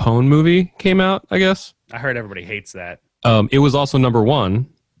the Capone movie came out, I guess. I heard everybody hates that. It was also number one,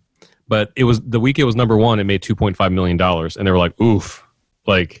 but it was the week it was number one. It made $2.5 million, and they were like, "Oof!"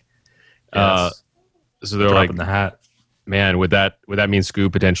 Like, yes. So they're like, in the hat. Man, would that mean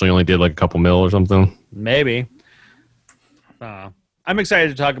Scoob potentially only did like a couple mil or something? Maybe. I'm excited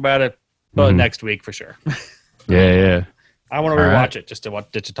to talk about it, but next week for sure. Yeah. I want to rewatch it just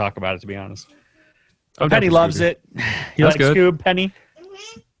to talk about it. To be honest, Penny loves it. You like Scoob, Penny?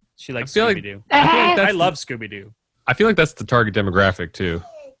 She likes Scooby Doo. I love Scooby Doo. I feel like that's the target demographic too.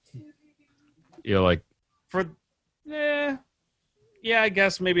 You know, like yeah, I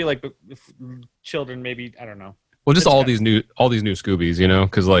guess maybe like children. Maybe I don't know. Well, just all these new Scoobies, you know,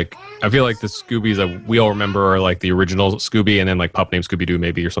 because like I feel like the Scoobies that we all remember are like the original Scooby, and then like Pup Named Scooby Doo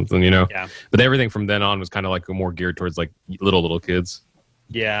maybe or something, you know. Yeah. But everything from then on was kind of like more geared towards like little kids.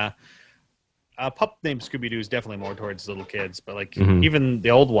 Yeah. Pup Named Scooby Doo is definitely more towards little kids, but like even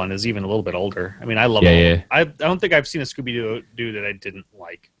the old one is even a little bit older. I mean, I love it. Yeah. I don't think I've seen a Scooby Doo that I didn't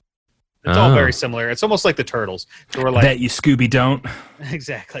like. It's all very similar. It's almost like the Turtles. So we're like, that you Scooby don't.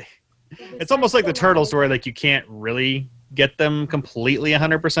 Exactly. It's almost like the Turtles where like you can't really get them completely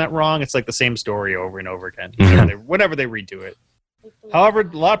 100% wrong. It's like the same story over and over again whenever they redo it. However,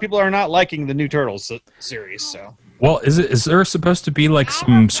 a lot of people are not liking the new Turtles series. So, well, is there supposed to be like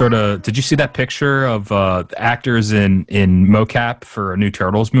some sort of? Did you see that picture of the actors in mocap for a new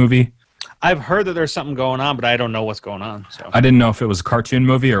Turtles movie? I've heard that there's something going on, but I don't know what's going on. So I didn't know if it was a cartoon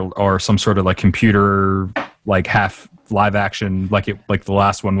movie or some sort of like computer, like half live action, like the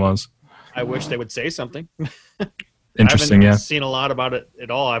last one was. I wish they would say something. Interesting, I haven't seen a lot about it at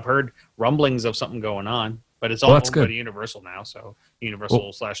all. I've heard rumblings of something going on, but it's all owned by Universal now, so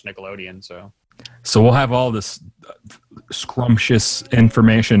Universal / Nickelodeon. So we'll have all this scrumptious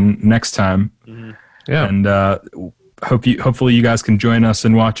information next time. Mm-hmm. Yeah, and hopefully you guys can join us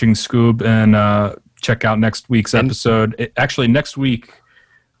in watching Scoob and check out next week's episode. Actually, next week.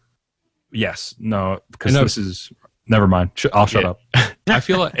 Yes, no, because this is. Never mind. I'll shut up. I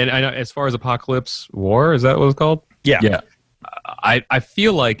feel like, and I know as far as Apocalypse War, is that what it's called? Yeah. I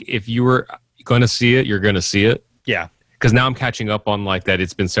feel like if you were going to see it, you're going to see it. Yeah. Because now I'm catching up on like that.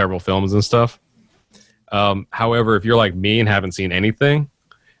 It's been several films and stuff. However, if you're like me and haven't seen anything,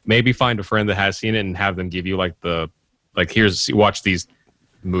 maybe find a friend that has seen it and have them give you like watch these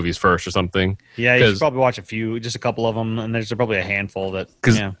movies first or something. Yeah, you should probably watch just a couple of them, and there's probably a handful that.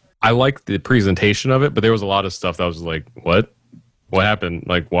 Because I like the presentation of it, but there was a lot of stuff that was like, what? What happened?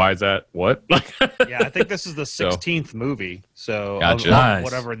 Like, why is that? What? Yeah, I think this is the 16th movie. So gotcha. Nice.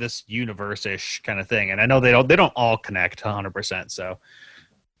 Whatever this universe-ish kind of thing. And I know they don't all connect 100%. So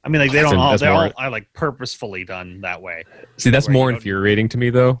I mean, like they're all like purposefully done that way. See, that's more infuriating to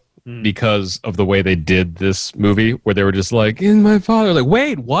me though. Because of the way they did this movie, where they were just like, "In my father," like,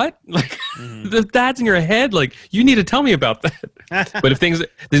 "Wait, what?" Like, that's in your head. Like, you need to tell me about that. But if things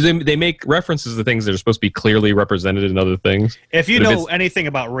they make references to things that are supposed to be clearly represented in other things. If you know anything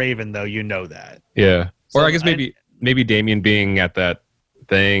about Raven, though, you know that. Yeah, so or I guess maybe Damien being at that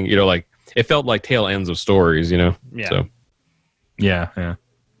thing, like it felt like tail ends of stories, Yeah. So. Yeah.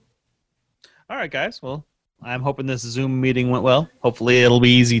 All right, guys. Well. I'm hoping this Zoom meeting went well. Hopefully, it'll be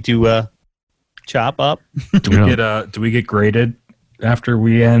easy to chop up. Do we get graded after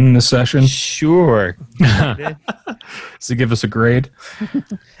we end the session? Sure. So give us a grade.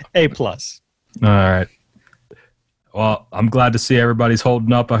 A+. All right. Well, I'm glad to see everybody's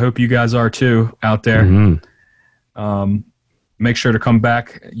holding up. I hope you guys are too out there. Mm-hmm. Make sure to come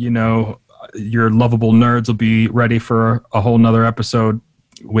back. Your lovable nerds will be ready for a whole nother episode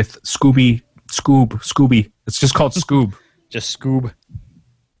with Scooby. It's just called Scoob. Just Scoob.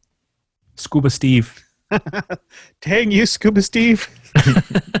 Scuba Steve. Dang you, Scuba Steve.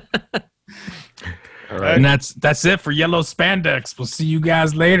 All right. And that's it for Yellow Spandex. We'll see you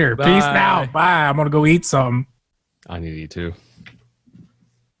guys later. Bye. Peace now. Bye. I'm going to go eat some. I need to eat too.